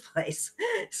first place.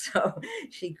 So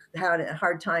she had a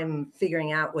hard time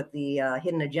figuring out what the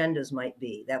hidden agendas might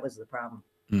be. That was the problem.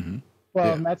 Mm-hmm.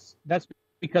 Well, that's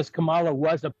because Kamala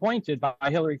was appointed by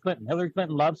Hillary Clinton. Hillary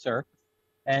Clinton loves her,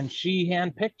 and she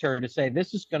handpicked her to say,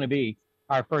 this is going to be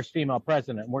our first female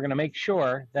president. We're going to make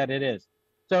sure that it is.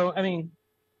 So, I mean,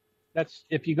 that's,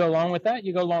 if you go along with that,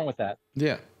 you go along with that.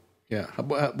 Yeah. Yeah.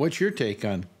 What's your take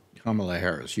on Kamala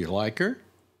Harris? You like her?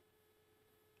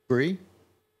 Bree?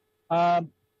 Yeah,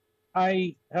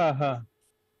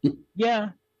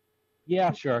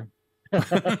 sure.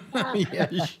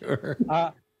 Yeah, sure.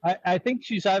 I think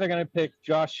she's either going to pick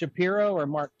Josh Shapiro or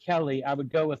Mark Kelly. I would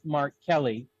go with Mark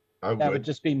Kelly. That would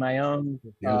just be my own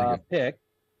pick.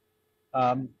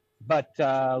 But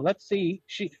let's see.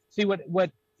 See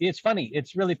what it's funny.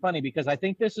 It's really funny because I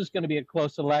think this is going to be a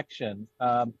close election.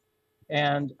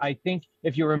 And I think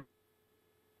if you remember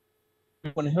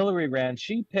when Hillary ran,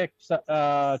 she picked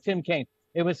Tim Kaine.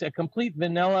 It was a complete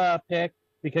vanilla pick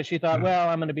because she thought, well,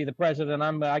 I'm going to be the president.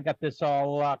 I got this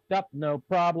all locked up, no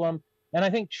problem. And I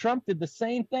think Trump did the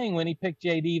same thing when he picked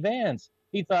J.D. Vance.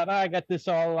 He thought, I got this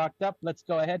all locked up. Let's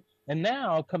go ahead. And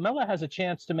now Kamala has a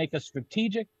chance to make a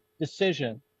strategic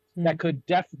decision that could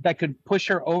push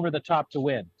her over the top to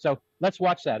win. So let's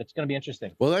watch that. It's going to be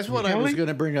interesting. Well, that's what I was going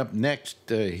to bring up next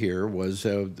here was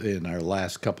in our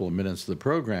last couple of minutes of the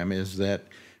program is that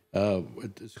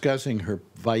discussing her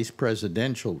vice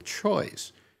presidential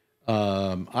choice.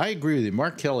 I agree with you.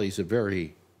 Mark Kelly's a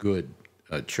very good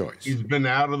choice. He's been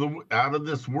out of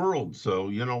this world, so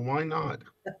why not?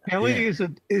 Kelly is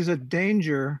a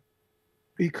danger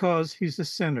because he's a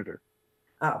senator.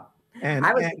 Oh, and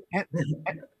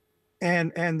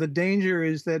the danger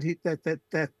is that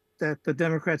that the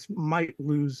Democrats might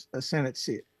lose a Senate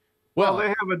seat. Well, they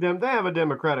have a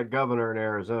Democratic governor in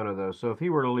Arizona, though. So if he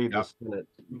were to leave the Senate,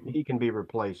 he can be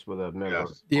replaced with a member.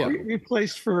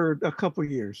 Replaced for a couple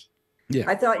of years. Yeah.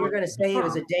 I thought you were going to say it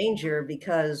was a danger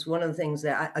because one of the things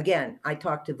that, I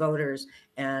talk to voters,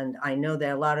 and I know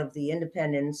that a lot of the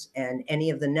independents and any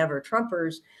of the never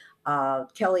Trumpers,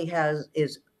 Kelly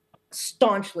is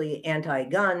staunchly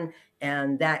anti-gun,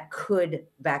 and that could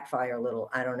backfire a little.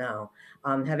 I don't know.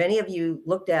 Have any of you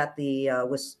looked at the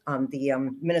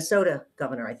Minnesota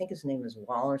governor? I think his name is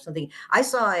Wall or something. I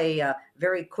saw a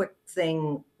very quick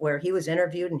thing where he was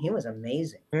interviewed, and he was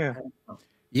amazing. Yeah.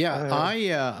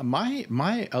 Yeah,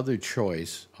 my other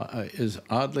choice is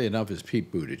oddly enough is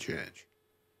Pete Buttigieg.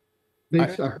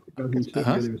 It's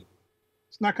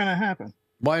not going to happen.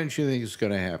 Why don't you think it's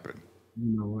going to happen?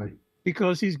 No way.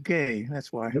 Because he's gay.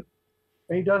 That's why. And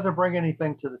he doesn't bring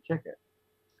anything to the ticket.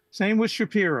 Same with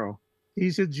Shapiro.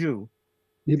 He's a Jew.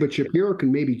 Yeah, but Shapiro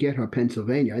can maybe get her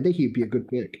Pennsylvania. I think he'd be a good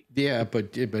pick. Yeah,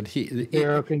 but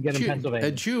Shapiro can get him Pennsylvania.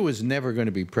 A Jew is never going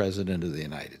to be president of the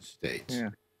United States. Yeah.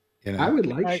 I would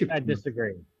like Shapiro. I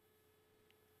disagree.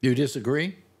 You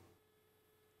disagree?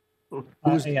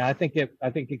 Yeah, I think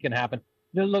it can happen.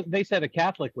 Look, they said a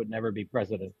Catholic would never be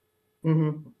president.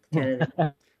 Mm-hmm.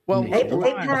 Well,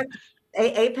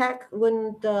 AIPAC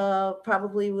wouldn't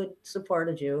probably would support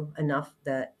a Jew enough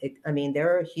that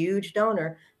they're a huge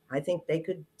donor. I think they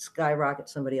could skyrocket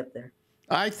somebody up there.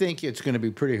 I think it's going to be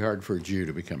pretty hard for a Jew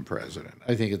to become president.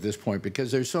 I think at this point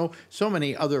because there's so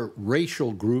many other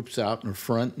racial groups out in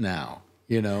front now.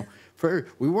 We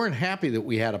weren't happy that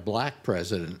we had a black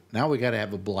president. Now we got to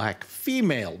have a black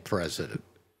female president.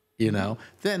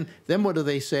 Then what do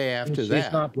they say after that?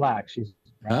 She's not black. She's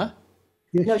huh?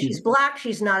 No, she's black.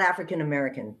 She's not African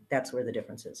American. That's where the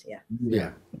difference is.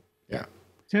 Yeah.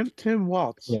 Tim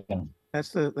Walz. Yeah.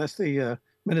 That's the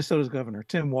Minnesota's governor,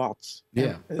 Tim Walz.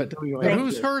 Yeah, but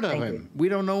who's heard of him? We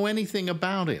don't know anything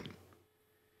about him.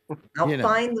 I'll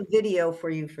find the video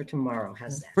for you for tomorrow.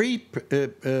 How's that? Pete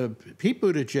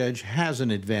Buttigieg has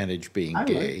an advantage being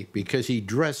gay because he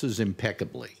dresses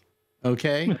impeccably.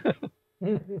 Okay.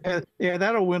 Yeah,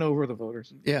 that'll win over the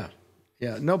voters. Yeah.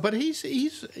 No, but he's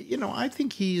I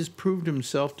think he's proved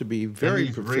himself to be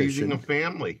very proficient. Raising a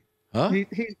family. Huh?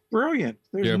 He's brilliant.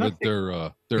 But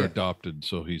they're adopted,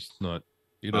 so he's not.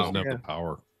 He doesn't have the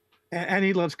power. And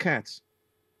he loves cats.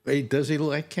 Hey, does he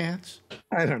like cats?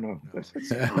 I don't know. But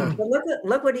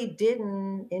look what he did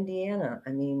in Indiana. I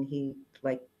mean, he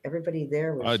like everybody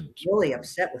there was really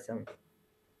upset with him.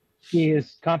 He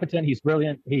is competent. He's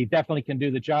brilliant. He definitely can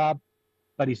do the job,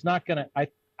 but he's not going to.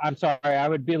 I'm sorry. I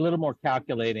would be a little more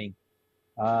calculating,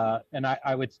 and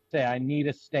I would say I need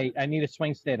a state. I need a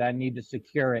swing state. I need to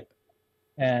secure it,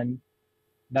 and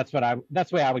that's the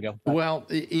way I would go. But well,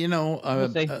 you know,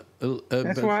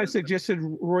 that's why I suggested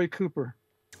Roy Cooper.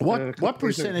 What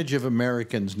percentage of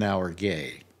Americans now are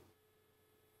gay?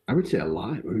 I would say a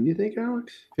lot. Wouldn't you think,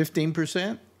 Alex?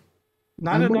 15%?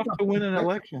 Not enough to win an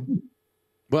election.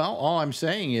 Well, all I'm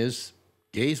saying is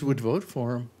gays would vote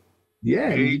for him.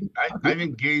 Yeah. I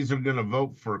think gays are going to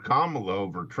vote for Kamala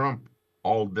over Trump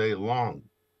all day long.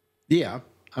 Yeah.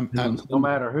 No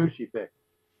matter who she picks.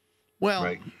 Well,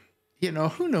 right. You know,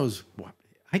 who knows what?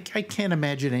 I can't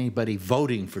imagine anybody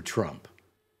voting for Trump.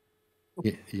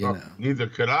 You know. Neither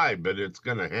could I, but it's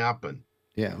going to happen.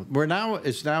 Yeah.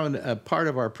 It's now a part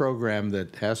of our program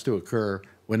that has to occur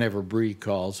whenever Bree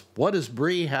calls. What is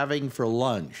Bree having for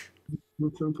lunch?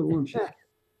 What's on for lunch?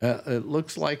 It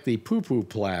looks like the poo-poo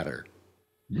platter.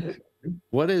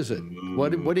 What is it?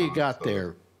 What do you got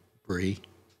there, Bree?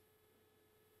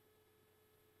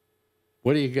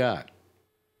 What do you got?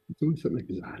 Doing something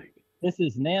exotic. This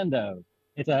is Nando's.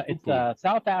 It's a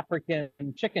South African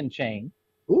chicken chain.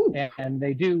 Ooh. And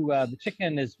they do the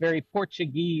chicken is very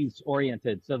Portuguese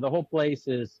oriented. So the whole place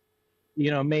is,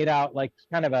 made out like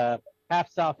kind of a half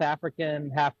South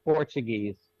African, half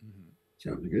Portuguese.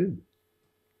 Sounds good.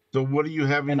 So what are you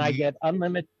having? And I get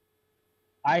unlimited.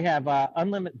 I have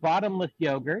unlimited bottomless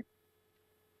yogurt.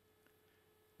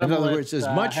 In other words, as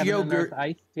much yogurt,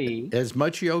 iced tea. as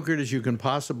much yogurt as you can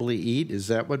possibly eat. Is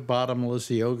that what bottomless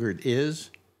yogurt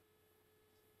is?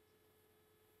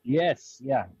 Yes.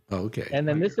 Yeah. Okay. And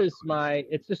then this is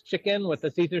it's just chicken with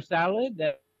a Caesar salad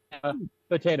and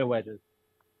potato wedges.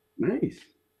 Nice.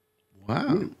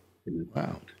 Wow.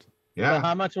 Wow. Yeah. So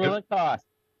how much will it cost?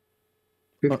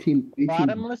 15. 18.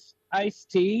 Bottomless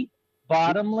iced tea,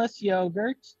 bottomless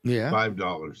yogurt. Yeah.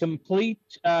 $5. Complete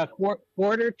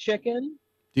quarter chicken.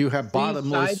 Do you have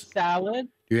bottomless side salad?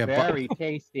 Do you have very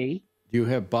tasty. Do you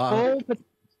have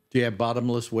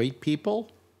bottomless weight people?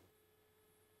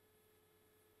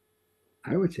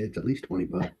 I would say it's at least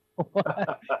 $20.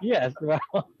 Yes. Well,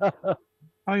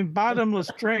 I mean,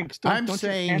 bottomless drinks. I'm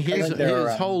saying his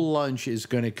whole lunch is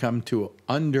going to come to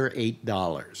under $8.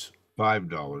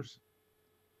 $5.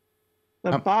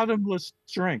 The bottomless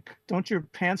drink. Don't your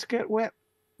pants get wet?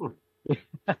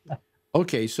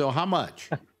 Okay, so how much?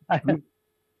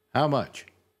 How much?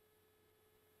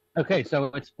 Okay, so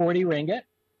it's 40 ringgit.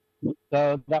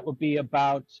 So that would be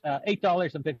about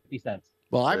 $8.50.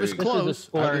 Well, I was close. This is a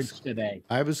splurge today.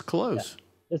 I was close. Yeah.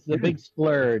 This is a big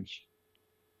splurge.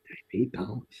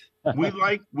 $8. We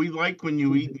like when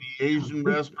you eat in the Asian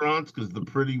restaurants because the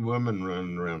pretty women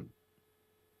run around.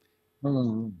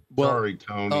 Well, sorry,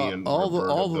 Tony. And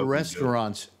all the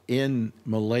restaurants in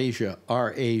Malaysia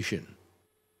are Asian.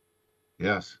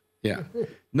 Yes. Yeah.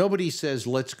 Nobody says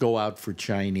let's go out for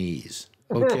Chinese.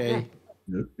 Okay.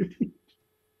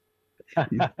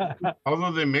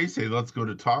 Although they may say let's go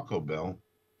to Taco Bell.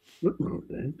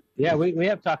 Yeah, we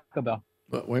have Taco Bell.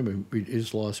 But wait a minute, we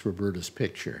just lost Roberta's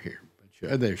picture here.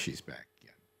 But there she's back.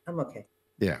 Yeah. I'm okay.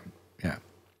 Yeah. Yeah.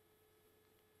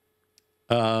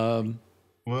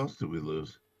 Who else did we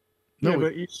lose? No, Yeah,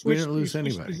 but we didn't lose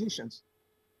anybody. Positions.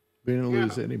 We didn't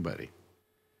lose anybody.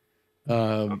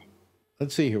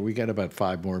 Let's see here. We got about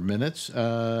 5 more minutes.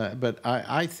 But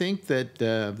I think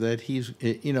that he's,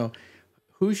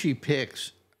 who she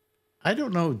picks, I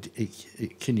don't know.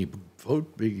 Can you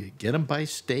vote, get him by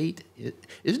state?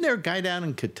 Isn't there a guy down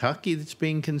in Kentucky that's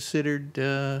being considered?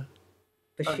 Our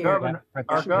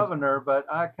governor, but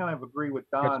I kind of agree with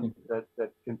Don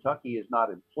that Kentucky is not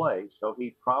in play, so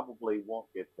he probably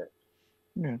won't get picked.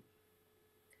 Yeah.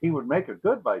 He would make a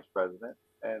good vice president,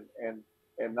 and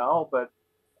all, but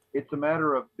it's a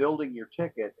matter of building your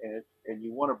ticket, and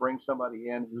you want to bring somebody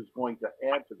in who's going to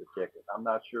add to the ticket. I'm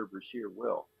not sure Bashir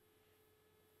will.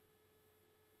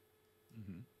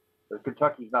 But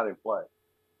Kentucky's not in play.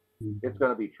 It's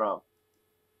going to be Trump.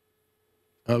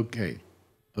 Okay.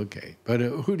 But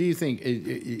who do you think?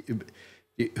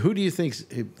 Who do you think's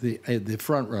the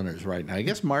front runners right now? I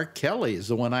guess Mark Kelly is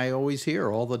the one I always hear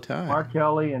all the time. Mark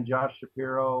Kelly and Josh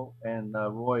Shapiro and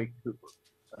Roy Cooper.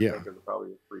 I think are probably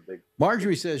the 3 big.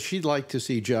 Marjorie says she'd like to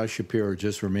see Josh Shapiro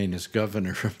just remain as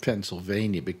governor of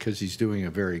Pennsylvania because he's doing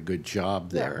a very good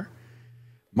job there.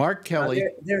 Mark Kelly.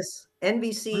 There's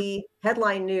NBC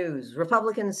headline news.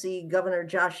 Republicans see Governor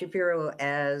Josh Shapiro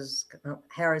as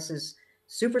Harris's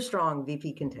super strong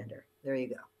VP contender. There you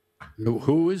go.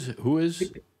 Who is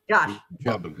Josh.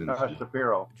 Josh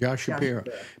Shapiro. Josh Shapiro.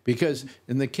 Because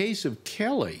in the case of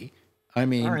Kelly, I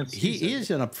mean, he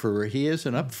isn't up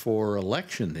for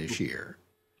election this year.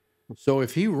 So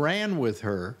if he ran with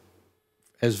her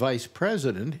as vice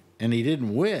president and they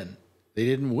didn't win,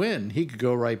 he could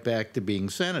go right back to being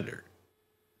senator.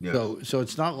 Yes. So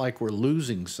it's not like we're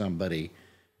losing somebody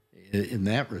in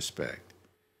that respect.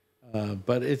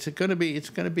 But it's going to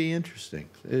be interesting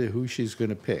who she's going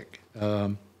to pick.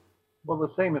 Well,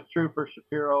 the same is true for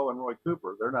Shapiro and Roy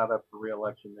Cooper. They're not up for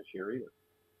re-election this year either.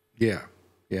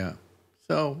 Yeah.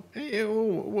 So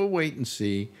we'll wait and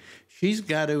see.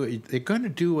 They're going to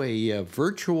do a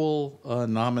virtual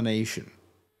nomination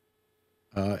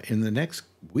in the next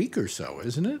week or so,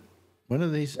 isn't it? One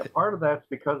of these. Yeah, part of that's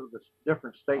because of the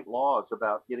different state laws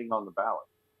about getting on the ballot.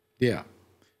 Yeah.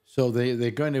 So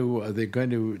they're going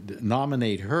to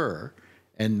nominate her,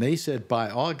 and they said by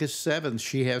August 7th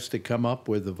she has to come up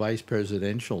with a vice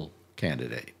presidential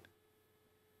candidate.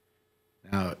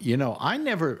 Now,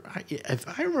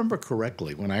 if I remember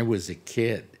correctly, when I was a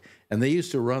kid, and they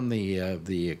used to run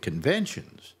the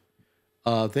conventions,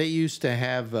 they used to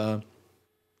have the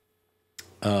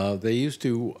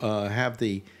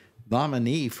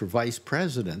nominee for vice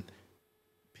president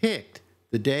picked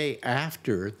the day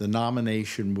after the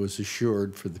nomination was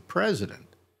assured for the president.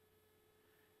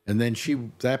 And then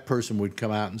that person would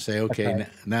come out and say, okay.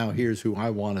 Now here's who I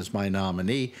want as my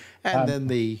nominee. And then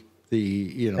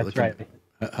that's right.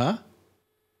 Huh?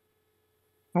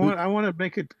 I want to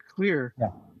make it clear.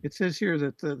 Yeah. It says here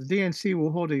that the DNC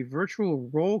will hold a virtual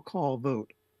roll call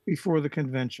vote before the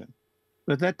convention.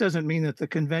 But that doesn't mean that the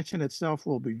convention itself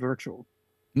will be virtual.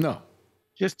 No.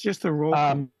 Just a roll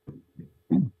call.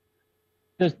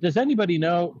 Does anybody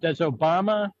know, does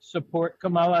Obama support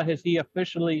Kamala? Has he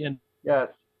officially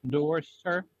endorsed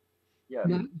her? Yes.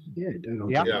 No, he did. I don't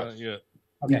Yeah. think. Not yet.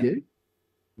 He did?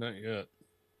 Not yet.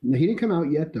 No, he didn't come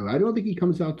out yet, though. I don't think he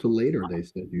comes out till later, they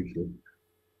said, usually.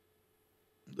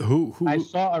 Who? I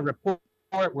saw a report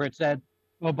where it said,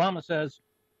 Obama says,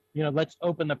 let's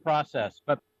open the process.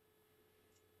 But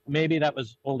maybe that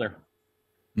was older.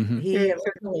 Mm-hmm. He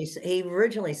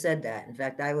originally said that. In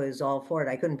fact, I was all for it.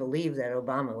 I couldn't believe that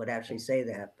Obama would actually say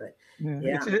that. But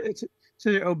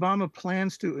So Obama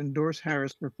plans to endorse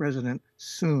Harris for president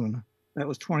soon. That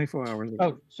was 24 hours ago.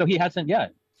 Oh, so he hasn't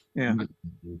yet. Yeah.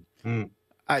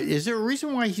 Is there a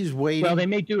reason why he's waiting? Well, they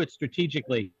may do it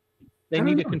strategically. They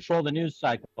need to control the news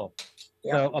cycle.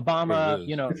 Yeah. So Obama,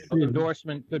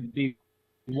 endorsement could be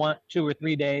 1, 2, or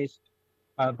 3 days.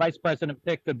 Vice president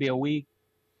pick could be a week.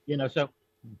 So.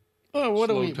 Oh, what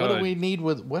do we need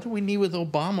with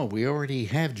Obama? We already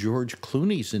have George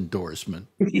Clooney's endorsement.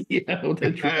 Yeah,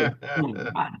 that's right.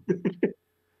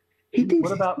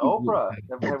 What about Oprah?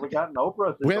 Have we gotten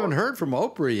Oprah's? We haven't heard from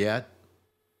Oprah yet.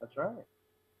 That's right.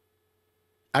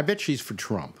 I bet she's for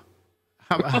Trump.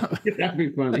 How about that'd be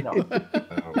funny.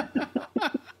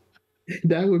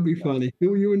 That would be funny.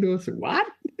 Who are you endorsing? What?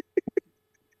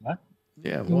 What?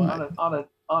 Yeah. What?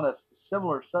 On a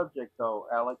similar subject, though,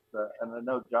 Alex, and I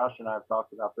know Josh and I have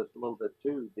talked about this a little bit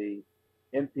too. The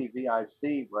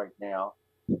NPVIC right now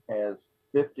has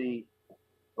 50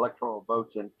 electoral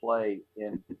votes in play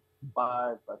in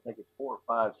 4 or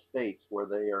 5 states where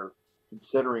they are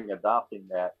considering adopting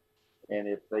that. And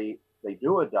if they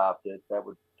do adopt it, that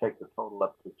would take the total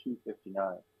up to 259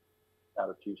 out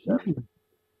of 270.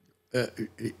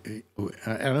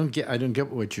 I don't get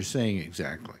what you're saying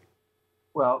exactly.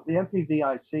 Well, the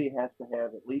MPVIC has to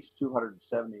have at least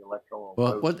 270 electoral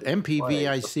votes. Well, what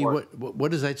MPVIC?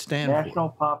 What does that stand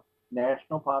for?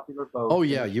 National Popular Vote. Oh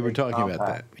yeah, you were talking about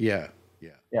that. Yeah.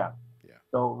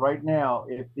 So right now,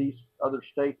 if these other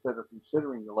states that are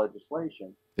considering the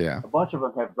legislation, a bunch of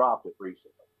them have dropped it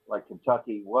recently. Like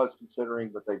Kentucky was considering,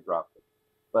 but they dropped it.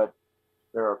 But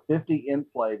there are 50 in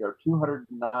play. There are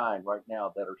 209 right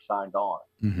now that are signed on,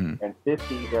 and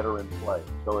 50 that are in play.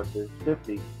 So if there's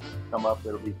 50 come up,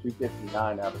 it'll be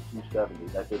 259 out of 270.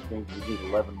 That just means we need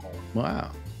 11 more.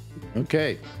 Wow.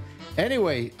 Okay.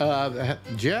 Anyway,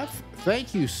 Jeff,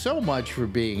 thank you so much for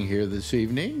being here this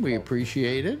evening. We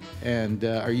appreciate it. And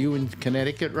are you in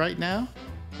Connecticut right now?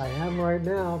 I am right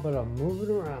now, but I'm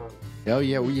moving around. Oh,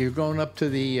 yeah. Well, you're going up to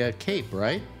the Cape,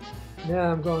 right?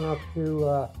 Yeah, I'm going up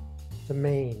to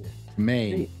Maine.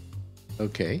 Maine.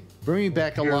 Okay. Bring me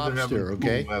back a lobster,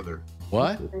 okay?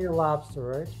 What? Bring me a lobster,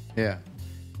 right? Yeah.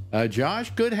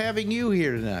 Josh, good having you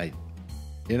here tonight.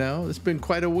 It's been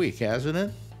quite a week, hasn't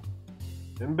it?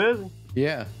 Been busy.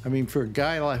 Yeah. I mean, for a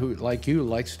guy like you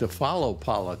likes to follow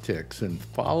politics and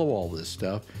follow all this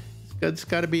stuff, it's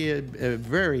got to be a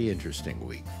very interesting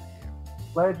week.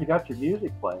 glad you got your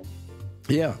music playing.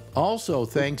 Yeah. Also,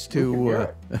 thanks to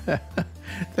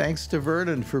thanks to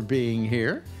Vernon for being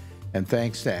here, and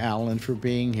thanks to Alan for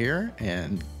being here,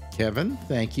 and Kevin,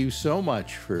 thank you so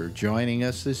much for joining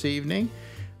us this evening.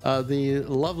 The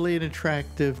lovely and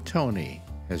attractive Tony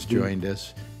has joined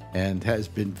us and has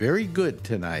been very good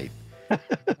tonight.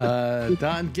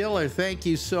 Don Giller, thank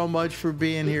you so much for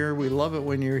being here. We love it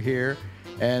when you're here.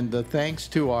 And thanks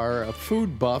to our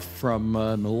food buff from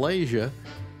Malaysia,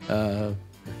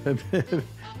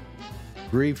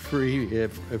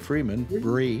 Freeman,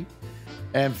 Bree.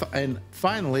 And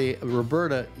finally,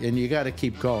 Roberta, and you got to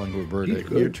keep calling Roberta.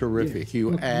 You're terrific.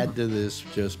 You add to this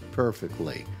just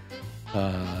perfectly.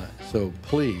 So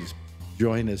please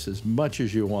join us as much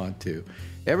as you want to.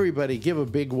 Everybody, give a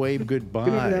big wave goodbye.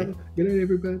 Good night,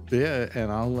 everybody. Yeah,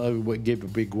 and I'll give a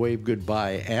big wave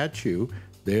goodbye at you.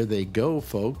 There they go,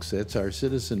 folks. That's our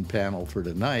citizen panel for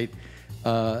tonight.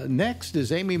 Next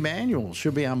is Amy Manuel.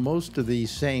 She'll be on most of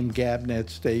these same GabNet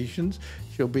stations.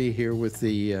 She'll be here with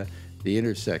the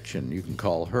intersection. You can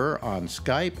call her on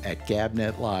Skype at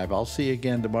GabNet Live. I'll see you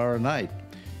again tomorrow night.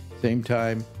 Same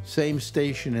time, same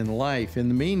station in life. In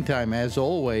the meantime, as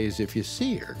always, if you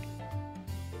see her,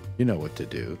 you know what to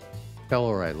do. Tell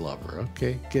her I love her,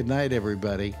 okay? Good night,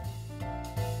 everybody.